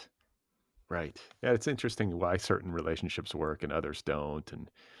 Right. Yeah, it's interesting why certain relationships work and others don't. And,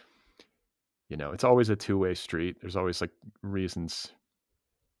 it's always a two-way street. There's always like reasons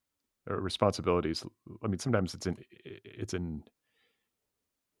or responsibilities. I mean, sometimes it's an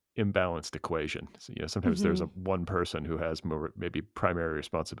imbalanced equation. So, sometimes there's a one person who has more, maybe primary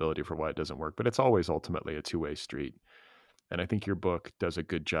responsibility for why it doesn't work, but it's always ultimately a two-way street. And I think your book does a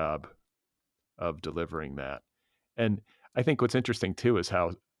good job of delivering that. And I think what's interesting too is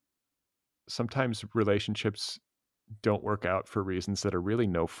how sometimes relationships don't work out for reasons that are really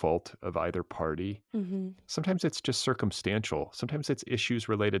no fault of either party. Sometimes it's just circumstantial. Sometimes it's issues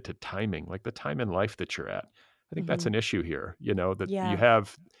related to timing, like the time in life that you're at. I think that's an issue here, that you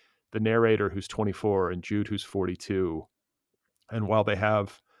have the narrator who's 24 and Jude who's 42. And while they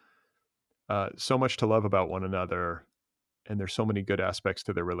have so much to love about one another, and there's so many good aspects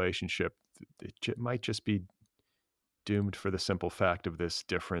to their relationship, it might just be doomed for the simple fact of this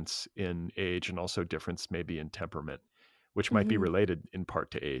difference in age and also difference maybe in temperament, which might be related in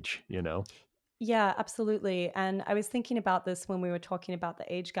part to age, Yeah, absolutely. And I was thinking about this when we were talking about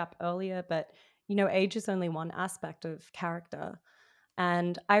the age gap earlier, but age is only one aspect of character.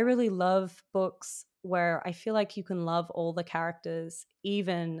 And I really love books where I feel like you can love all the characters,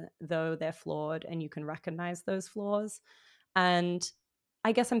 even though they're flawed, and you can recognize those flaws. And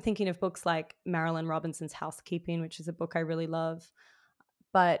I guess I'm thinking of books like Marilyn Robinson's Housekeeping, which is a book I really love.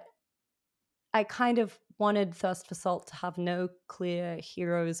 But I kind of wanted Thirst for Salt to have no clear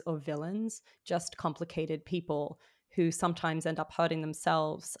heroes or villains, just complicated people who sometimes end up hurting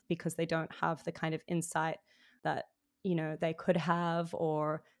themselves because they don't have the kind of insight that, they could have,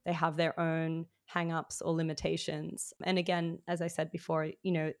 or they have their own hang-ups or limitations. And again, as I said before,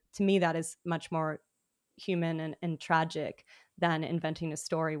 to me, that is much more human and tragic than inventing a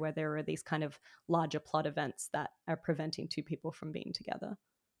story where there are these kind of larger plot events that are preventing two people from being together.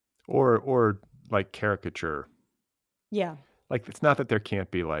 Or like caricature. Yeah. Like, it's not that there can't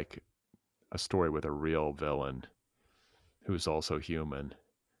be like a story with a real villain who's also human,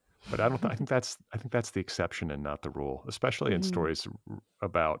 but I think that's the exception and not the rule, especially in stories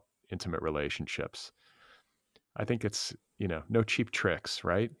about intimate relationships. I think it's, no cheap tricks,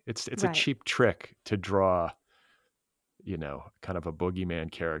 right? It's a cheap trick to draw, kind of a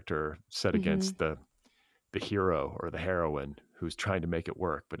boogeyman character set against the hero or the heroine who's trying to make it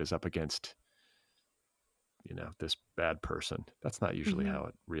work, but is up against this bad person. That's not usually Mm-hmm. how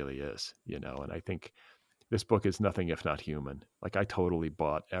it really is, and I think this book is nothing if not human. Like, I totally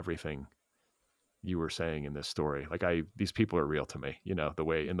bought everything you were saying in this story. Like, these people are real to me, in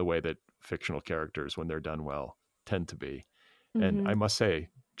the way that fictional characters, when they're done well, tend to be. And Mm-hmm. I must say,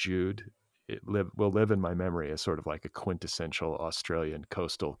 Jude will live in my memory as sort of like a quintessential Australian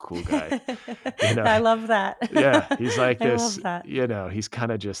coastal cool guy. I love that. Yeah, he's like I this, love that. he's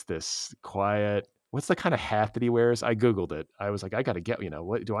kind of just this quiet. What's the kind of hat that he wears? I Googled it. I was like, I got to get,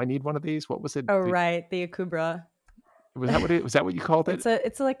 what do I need one of these? What was it? Oh, right. The Akubra. Was that what you called it?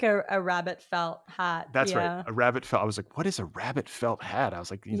 It's like a rabbit felt hat. That's right. Yeah. A rabbit felt. I was like, what is a rabbit felt hat? I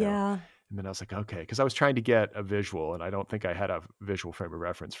was like, Yeah. and then I was like, okay, because I was trying to get a visual, and I don't think I had a visual frame of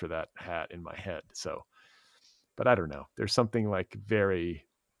reference for that hat in my head. So, but I don't know. There's something like very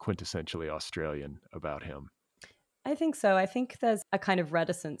quintessentially Australian about him. I think so. I think there's a kind of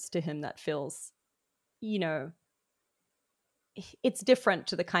reticence to him that feels, it's different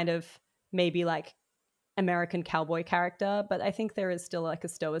to the kind of maybe like American cowboy character, but I think there is still like a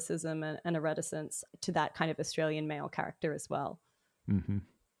stoicism and a reticence to that kind of Australian male character as well. Mm-hmm.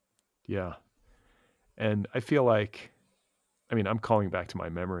 Yeah. And I feel like, I'm calling back to my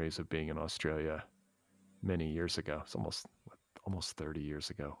memories of being in Australia many years ago. It's almost 30 years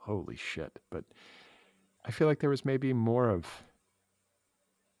ago. Holy shit. But I feel like there was maybe more of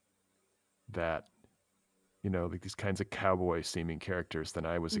that, like these kinds of cowboy seeming characters than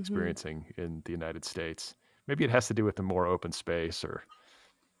I was experiencing in the United States. Maybe it has to do with the more open space, or,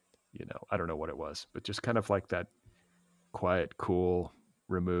 I don't know what it was, but just kind of like that quiet, cool,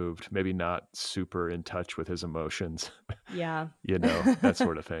 removed, maybe not super in touch with his emotions. Yeah. That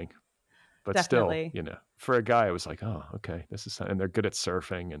sort of thing. But Definitely. still, for a guy, I was like, oh, okay, and they're good at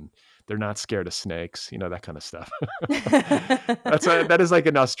surfing, and they're not scared of snakes, that kind of stuff. That is like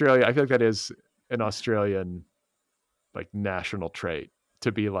in Australia. I feel like that is an Australian like national trait,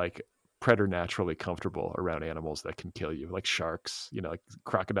 to be like preternaturally comfortable around animals that can kill you, like sharks, like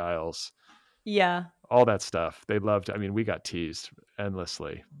crocodiles. Yeah. All that stuff. They loved. We got teased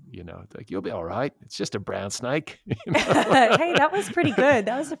endlessly. Like, you'll be all right. It's just a brown snake. Hey, that was pretty good.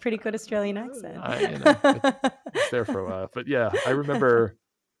 That was a pretty good Australian accent. It's there for a while. But yeah, I remember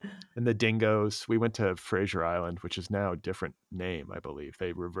in the Dingoes, we went to Fraser Island, which is now a different name, I believe.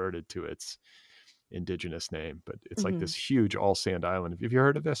 They reverted to its indigenous name, but it's like this huge all sand island. Have you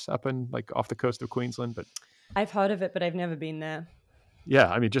heard of this up in like off the coast of Queensland? But I've heard of it, but I've never been there.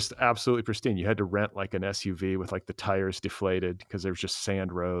 Yeah, just absolutely pristine. You had to rent like an SUV with like the tires deflated because there's just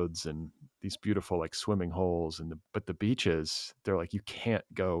sand roads and these beautiful like swimming holes. But the beaches, they're like, you can't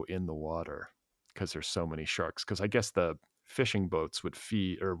go in the water because there's so many sharks. Because I guess the fishing boats would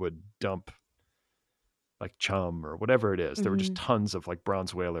feed or would dump like chum or whatever it is. There were just tons of like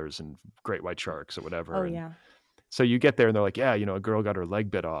bronze whalers and great white sharks or whatever. Oh, and yeah. So you get there and they're like, yeah, a girl got her leg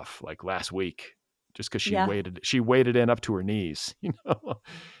bit off like last week just because she waded in up to her knees,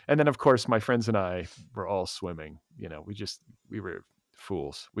 And then of course my friends and I were all swimming, we were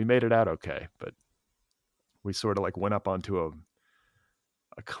fools. We made it out okay, but we sort of like went up onto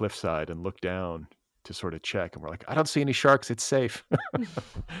a cliffside and looked down to sort of check, and we're like, I don't see any sharks. It's safe.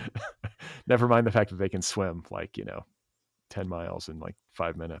 Never mind the fact that they can swim like, 10 miles in like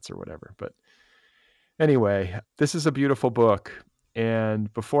 5 minutes or whatever. But anyway, this is a beautiful book.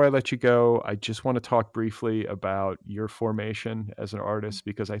 And before I let you go, I just want to talk briefly about your formation as an artist,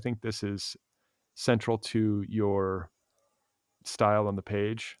 because I think this is central to your style on the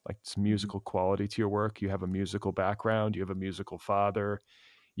page, like some musical quality to your work. You have a musical background, you have a musical father,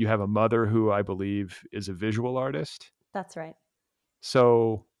 you have a mother who I believe is a visual artist. That's right.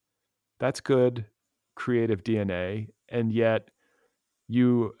 So that's good creative DNA. And yet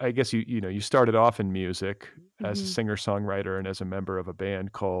I guess you started off in music as a singer-songwriter and as a member of a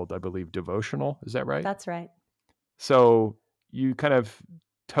band called, I believe, Devotional. Is that right? That's right. So you kind of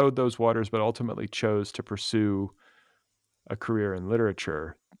towed those waters, but ultimately chose to pursue a career in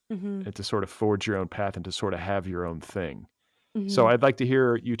literature and to sort of forge your own path and to sort of have your own thing. So I'd like to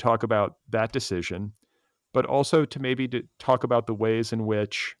hear you talk about that decision, but also to talk about the ways in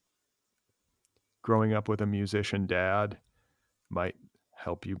which growing up with a musician dad might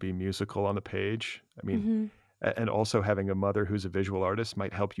help you be musical on the page. And also having a mother who's a visual artist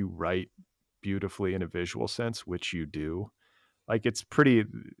might help you write beautifully in a visual sense, which you do. Like, it's pretty,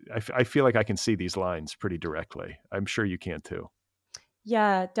 I feel like I can see these lines pretty directly. I'm sure you can too.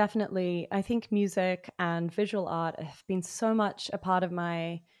 Yeah, definitely. I think music and visual art have been so much a part of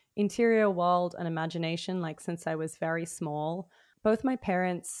my interior world and imagination, like since I was very small. Both my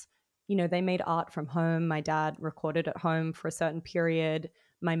parents, they made art from home. My dad recorded at home for a certain period.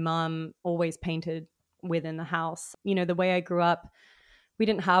 My mum always painted within the house. The way I grew up, we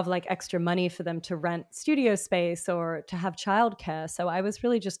didn't have like extra money for them to rent studio space or to have childcare. So I was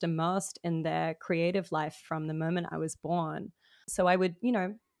really just immersed in their creative life from the moment I was born. So I would,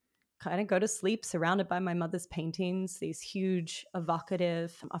 kind of go to sleep surrounded by my mother's paintings, these huge,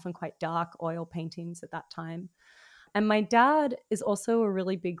 evocative, often quite dark oil paintings at that time. And my dad is also a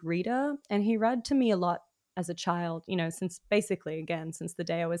really big reader, and he read to me a lot as a child, since basically, again, since the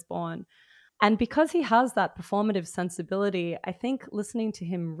day I was born. And because he has that performative sensibility, I think listening to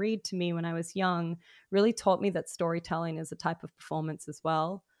him read to me when I was young really taught me that storytelling is a type of performance as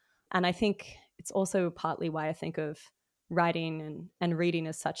well. And I think it's also partly why I think of writing and reading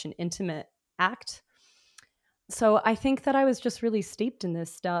as such an intimate act. So I think that I was just really steeped in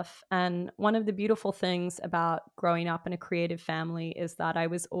this stuff. And one of the beautiful things about growing up in a creative family is that I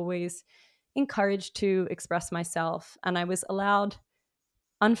was always encouraged to express myself, and I was allowed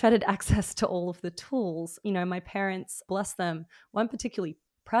unfettered access to all of the tools. My parents, bless them, weren't particularly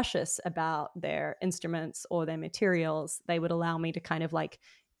precious about their instruments or their materials. They would allow me to kind of like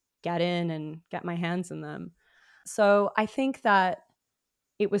get in and get my hands in them. So I think that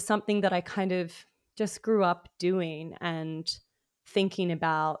it was something that I kind of just grew up doing and thinking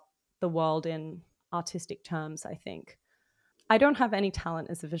about the world in artistic terms, I think. I don't have any talent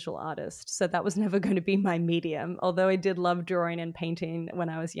as a visual artist, so that was never going to be my medium, although I did love drawing and painting when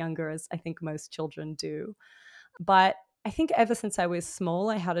I was younger, as I think most children do. But I think ever since I was small,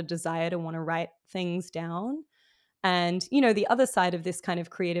 I had a desire to want to write things down. And, the other side of this kind of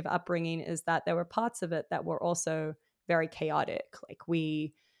creative upbringing is that there were parts of it that were also very chaotic. Like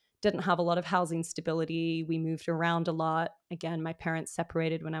we didn't have a lot of housing stability. We moved around a lot. Again, my parents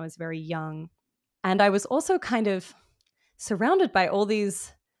separated when I was very young. And I was also kind of surrounded by all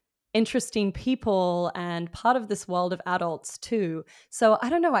these interesting people and part of this world of adults too. So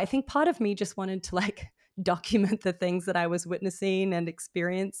I don't know. I think part of me just wanted to like document the things that I was witnessing and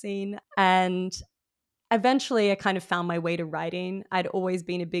experiencing. And eventually I kind of found my way to writing. I'd always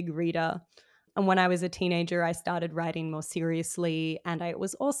been a big reader. And when I was a teenager, I started writing more seriously. And I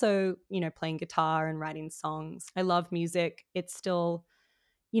was also, playing guitar and writing songs. I love music. It's still,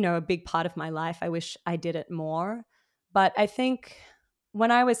 a big part of my life. I wish I did it more. But I think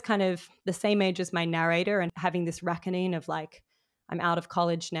when I was kind of the same age as my narrator and having this reckoning of like, I'm out of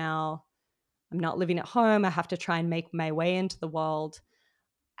college now, I'm not living at home, I have to try and make my way into the world.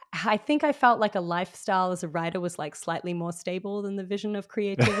 I think I felt like a lifestyle as a writer was like slightly more stable than the vision of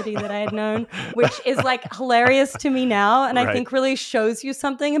creativity that I had known, which is like hilarious to me now. And Right. I think really shows you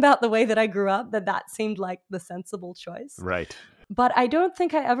something about the way that I grew up, that seemed like the sensible choice. Right. But I don't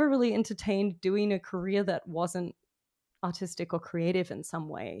think I ever really entertained doing a career that wasn't artistic or creative in some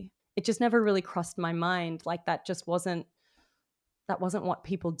way. It just never really crossed my mind. Like that wasn't what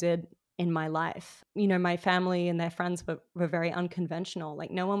people did in my life. My family and their friends were very unconventional.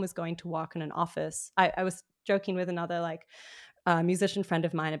 Like no one was going to work in an office. I was joking with another like musician friend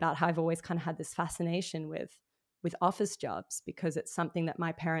of mine about how I've always kind of had this fascination with office jobs because it's something that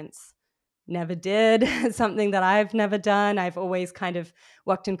my parents never did. It's something that I've never done. I've always kind of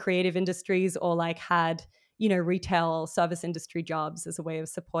worked in creative industries or like had, retail service industry jobs as a way of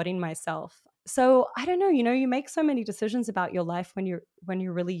supporting myself. So I don't know, you make so many decisions about your life when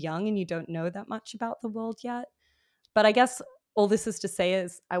you're really young and you don't know that much about the world yet. But I guess all this is to say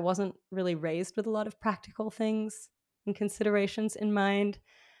is I wasn't really raised with a lot of practical things and considerations in mind.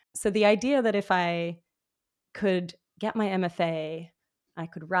 So the idea that if I could get my MFA, I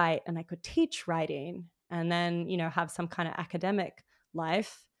could write and I could teach writing and then, have some kind of academic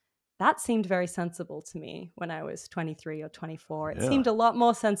life, that seemed very sensible to me when I was 23 or 24. It seemed a lot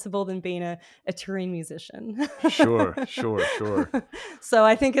more sensible than being a touring musician. Sure. So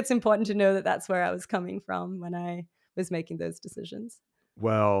I think it's important to know that that's where I was coming from when I was making those decisions.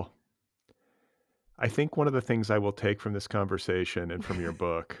 Well, I think one of the things I will take from this conversation and from your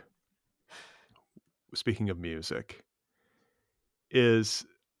book, speaking of music, is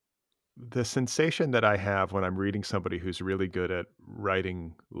the sensation that I have when I'm reading somebody who's really good at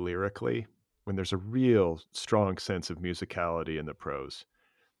writing lyrically, when there's a real strong sense of musicality in the prose,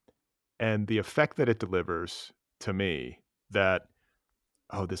 and the effect that it delivers to me that,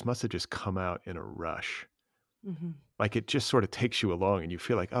 oh, this must have just come out in a rush. Mm-hmm. Like it just sort of takes you along and you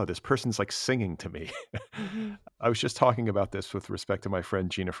feel like, oh, this person's like singing to me. Mm-hmm. I was just talking about this with respect to my friend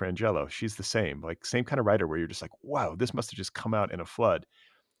Gina Frangello. She's the same kind of writer where you're just like, wow, this must have just come out in a flood.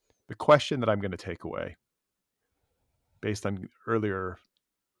 The question that I'm going to take away based on earlier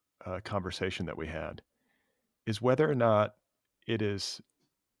conversation that we had is whether or not it is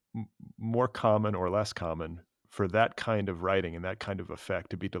more common or less common for that kind of writing and that kind of effect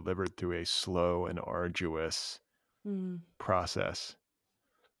to be delivered through a slow and arduous process,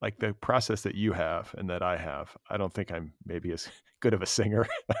 like the process that you have and that I have. I don't think I'm maybe as good of a singer,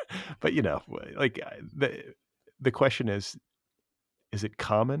 but like the question is it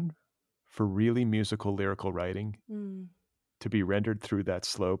common for really musical lyrical writing to be rendered through that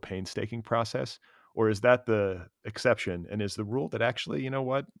slow, painstaking process? Or is that the exception? And is the rule that actually,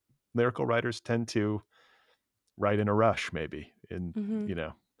 lyrical writers tend to write in a rush, maybe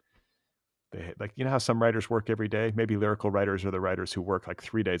they like, how some writers work every day. Maybe lyrical writers are the writers who work like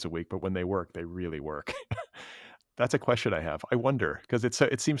 3 days a week, but when they work, they really work. That's a question I have. I wonder, because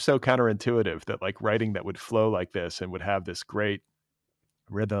it seems so counterintuitive that like writing that would flow like this and would have this great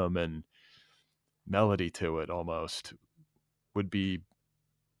rhythm and melody to it almost would be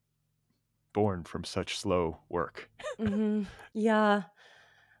born from such slow work. Yeah.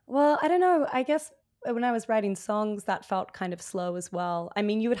 Well, I don't know. I guess when I was writing songs, that felt kind of slow as well. I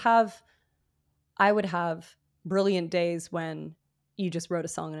mean, I would have brilliant days when you just wrote a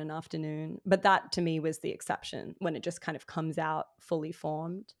song in an afternoon, but that to me was the exception, when it just kind of comes out fully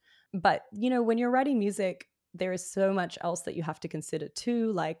formed. But, when you're writing music, there is so much else that you have to consider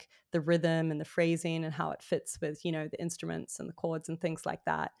too, like the rhythm and the phrasing and how it fits with, the instruments and the chords and things like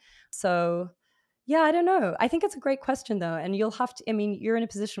that. So yeah, I don't know. I think it's a great question though. And you'll have to, you're in a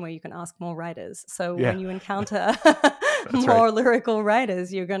position where you can ask more writers. So Yeah. when you encounter That's more right. lyrical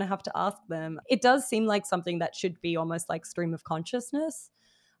writers, you're going to have to ask them. It does seem like something that should be almost like stream of consciousness.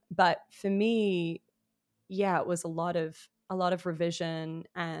 But for me, yeah, it was a lot of revision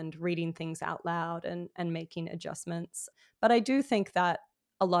and reading things out loud and making adjustments. But I do think that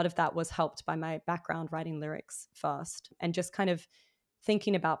a lot of that was helped by my background writing lyrics first and just kind of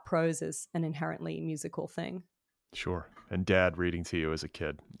thinking about prose as an inherently musical thing. Sure. And dad reading to you as a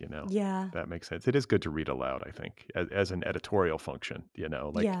kid, Yeah. that makes sense. It is good to read aloud, I think, as an editorial function,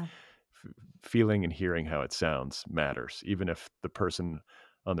 like Yeah. feeling and hearing how it sounds matters, even if the person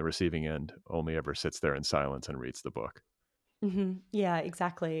on the receiving end only ever sits there in silence and reads the book. Yeah,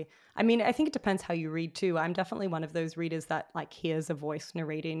 exactly. I think it depends how you read too. I'm definitely one of those readers that like hears a voice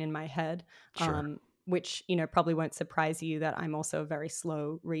narrating in my head, Sure. which, probably won't surprise you that I'm also a very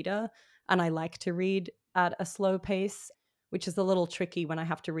slow reader. And I like to read at a slow pace, which is a little tricky when I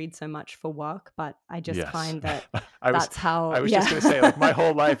have to read so much for work. But I just Yes. find that I was that's how, just going to say, like, my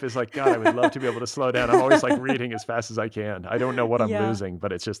whole life is like, God, I would love to be able to slow down. I'm always like reading as fast as I can. I don't know what I'm Yeah. losing,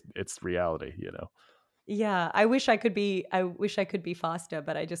 but it's reality, Yeah, I wish I could be faster,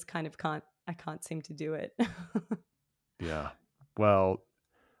 but I just kind of can't seem to do it. Yeah. Well,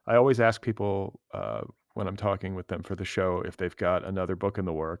 I always ask people when I'm talking with them for the show if they've got another book in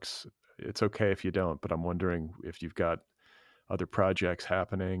the works. It's okay if you don't, but I'm wondering if you've got other projects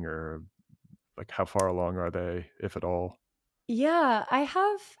happening, or like how far along are they, if at all? Yeah, I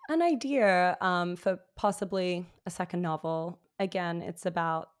have an idea for possibly a second novel. Again, it's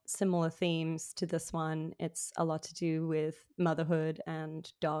about similar themes to this one. It's a lot to do with motherhood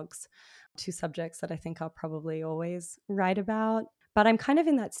and dogs, two subjects that I think I'll probably always write about. But I'm kind of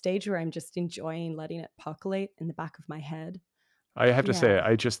in that stage where I'm just enjoying letting it percolate in the back of my head. I have to say, Yeah.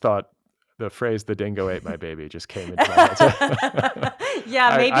 I just thought the phrase "the dingo ate my baby" just came into my head.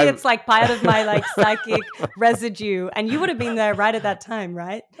 Yeah, maybe it's like part of my like psychic residue, and you would have been there right at that time,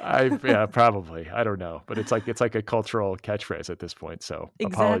 right? Yeah, probably. I don't know, but it's like a cultural catchphrase at this point. So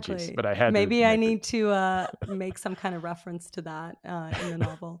apologies, Exactly. but I had Maybe to I make need to make some kind of reference to that in the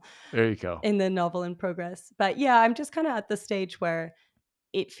novel, There you go. in the novel in progress. But yeah, I'm just kind of at the stage where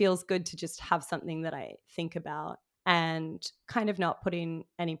it feels good to just have something that I think about and kind of not putting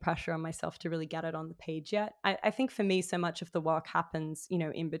any pressure on myself to really get it on the page yet. I think for me, so much of the work happens,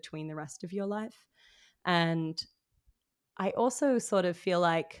 in between the rest of your life. And I also sort of feel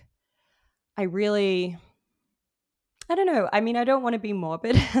like I don't know. I don't want to be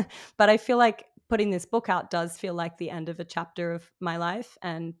morbid, but I feel like putting this book out does feel like the end of a chapter of my life.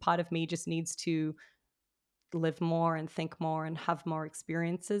 And part of me just needs to live more and think more and have more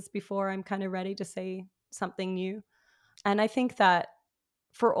experiences before I'm kind of ready to say something new. And I think that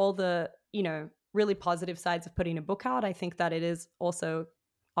for all the, really positive sides of putting a book out, I think that it is also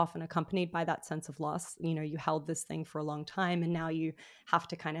often accompanied by that sense of loss. You held this thing for a long time and now you have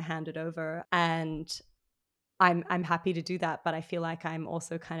to kind of hand it over. And I'm happy to do that, but I feel like I'm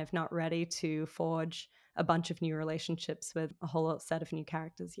also kind of not ready to forge a bunch of new relationships with a whole set of new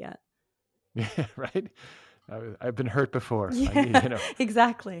characters yet. Yeah, right. I've been hurt before. Yeah, I need,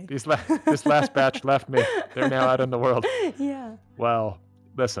 exactly. this last batch left me. They're now out in the world. Yeah. Well,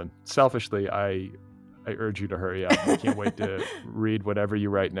 listen, selfishly, I urge you to hurry up. I can't wait to read whatever you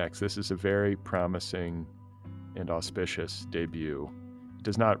write next. This is a very promising and auspicious debut. It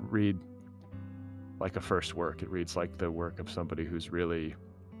does not read like a first work. It reads like the work of somebody who's really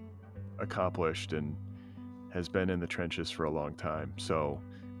accomplished and has been in the trenches for a long time. So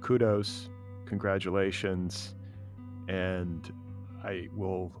kudos, congratulations, and I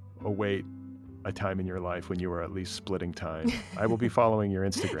will await a time in your life when you are at least splitting time. I will be following your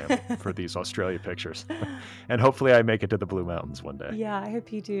Instagram for these Australia pictures. And hopefully I make it to the Blue Mountains one day. Yeah, I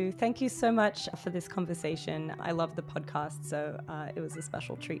hope you do. Thank you so much for this conversation. I love the podcast, so it was a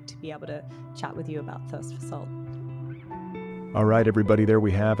special treat to be able to chat with you about Thirst for Salt. All right, everybody, there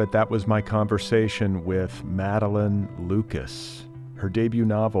we have it. That was my conversation with Madelaine Lucas. Her debut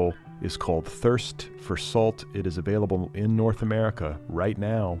novel is called Thirst for Salt. It is available in North America right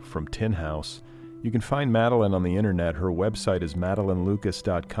now from Tin House. You can find Madelaine on the internet. Her website is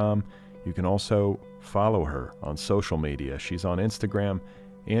MadelaineLucas.com. You can also follow her on social media. She's on Instagram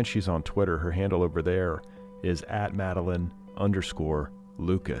and she's on Twitter. Her handle over there is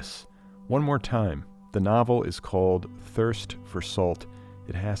 @Madelaine_Lucas. One more time, the novel is called Thirst for Salt.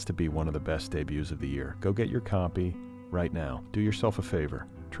 It has to be one of the best debuts of the year. Go get your copy right now. Do yourself a favor.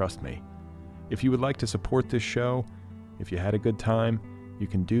 Trust me. If you would like to support this show, if you had a good time, you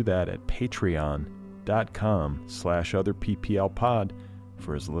can do that at patreon.com/otherpplpod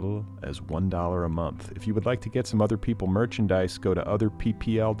for as little as $1 a month. If you would like to get some Other People merchandise, go to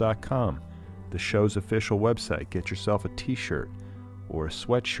otherppl.com, the show's official website. Get yourself a t-shirt or a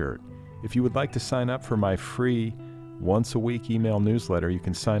sweatshirt. If you would like to sign up for my free once-a-week email newsletter, you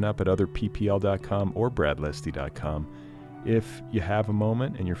can sign up at otherppl.com or bradlisty.com. If you have a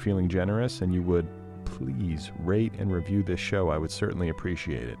moment and you're feeling generous and you would please rate and review this show, I would certainly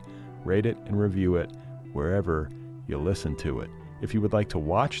appreciate it. Rate it and review it wherever you listen to it. If you would like to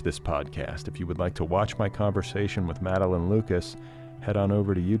watch this podcast, if you would like to watch my conversation with Madelaine Lucas, head on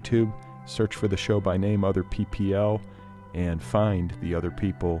over to YouTube, search for the show by name Other PPL, and find the Other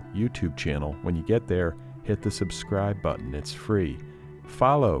People YouTube channel. When you get there, hit the subscribe button. It's free.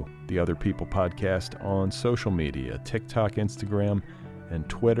 Follow the Other People podcast on social media, TikTok, Instagram, and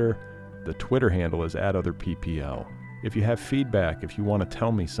Twitter. The Twitter handle is @OtherPPL. If you have feedback, if you want to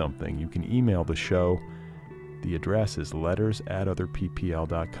tell me something, you can email the show. The address is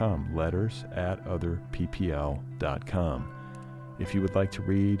letters@otherppl.com, letters@otherppl.com. If you would like to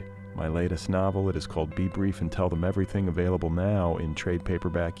read my latest novel, it is called Be Brief and Tell Them Everything, available now in trade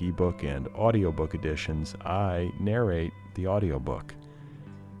paperback, ebook, and audiobook editions. I narrate the audiobook.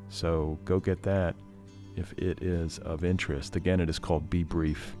 So go get that if it is of interest. Again, it is called Be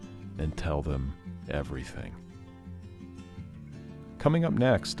Brief and Tell Them Everything. Coming up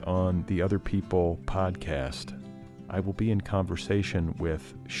next on the Other People podcast, I will be in conversation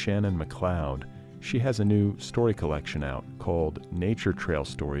with Shannon McLeod. She has a new story collection out called Nature Trail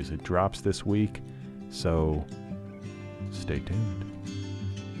Stories. It drops this week, so stay tuned.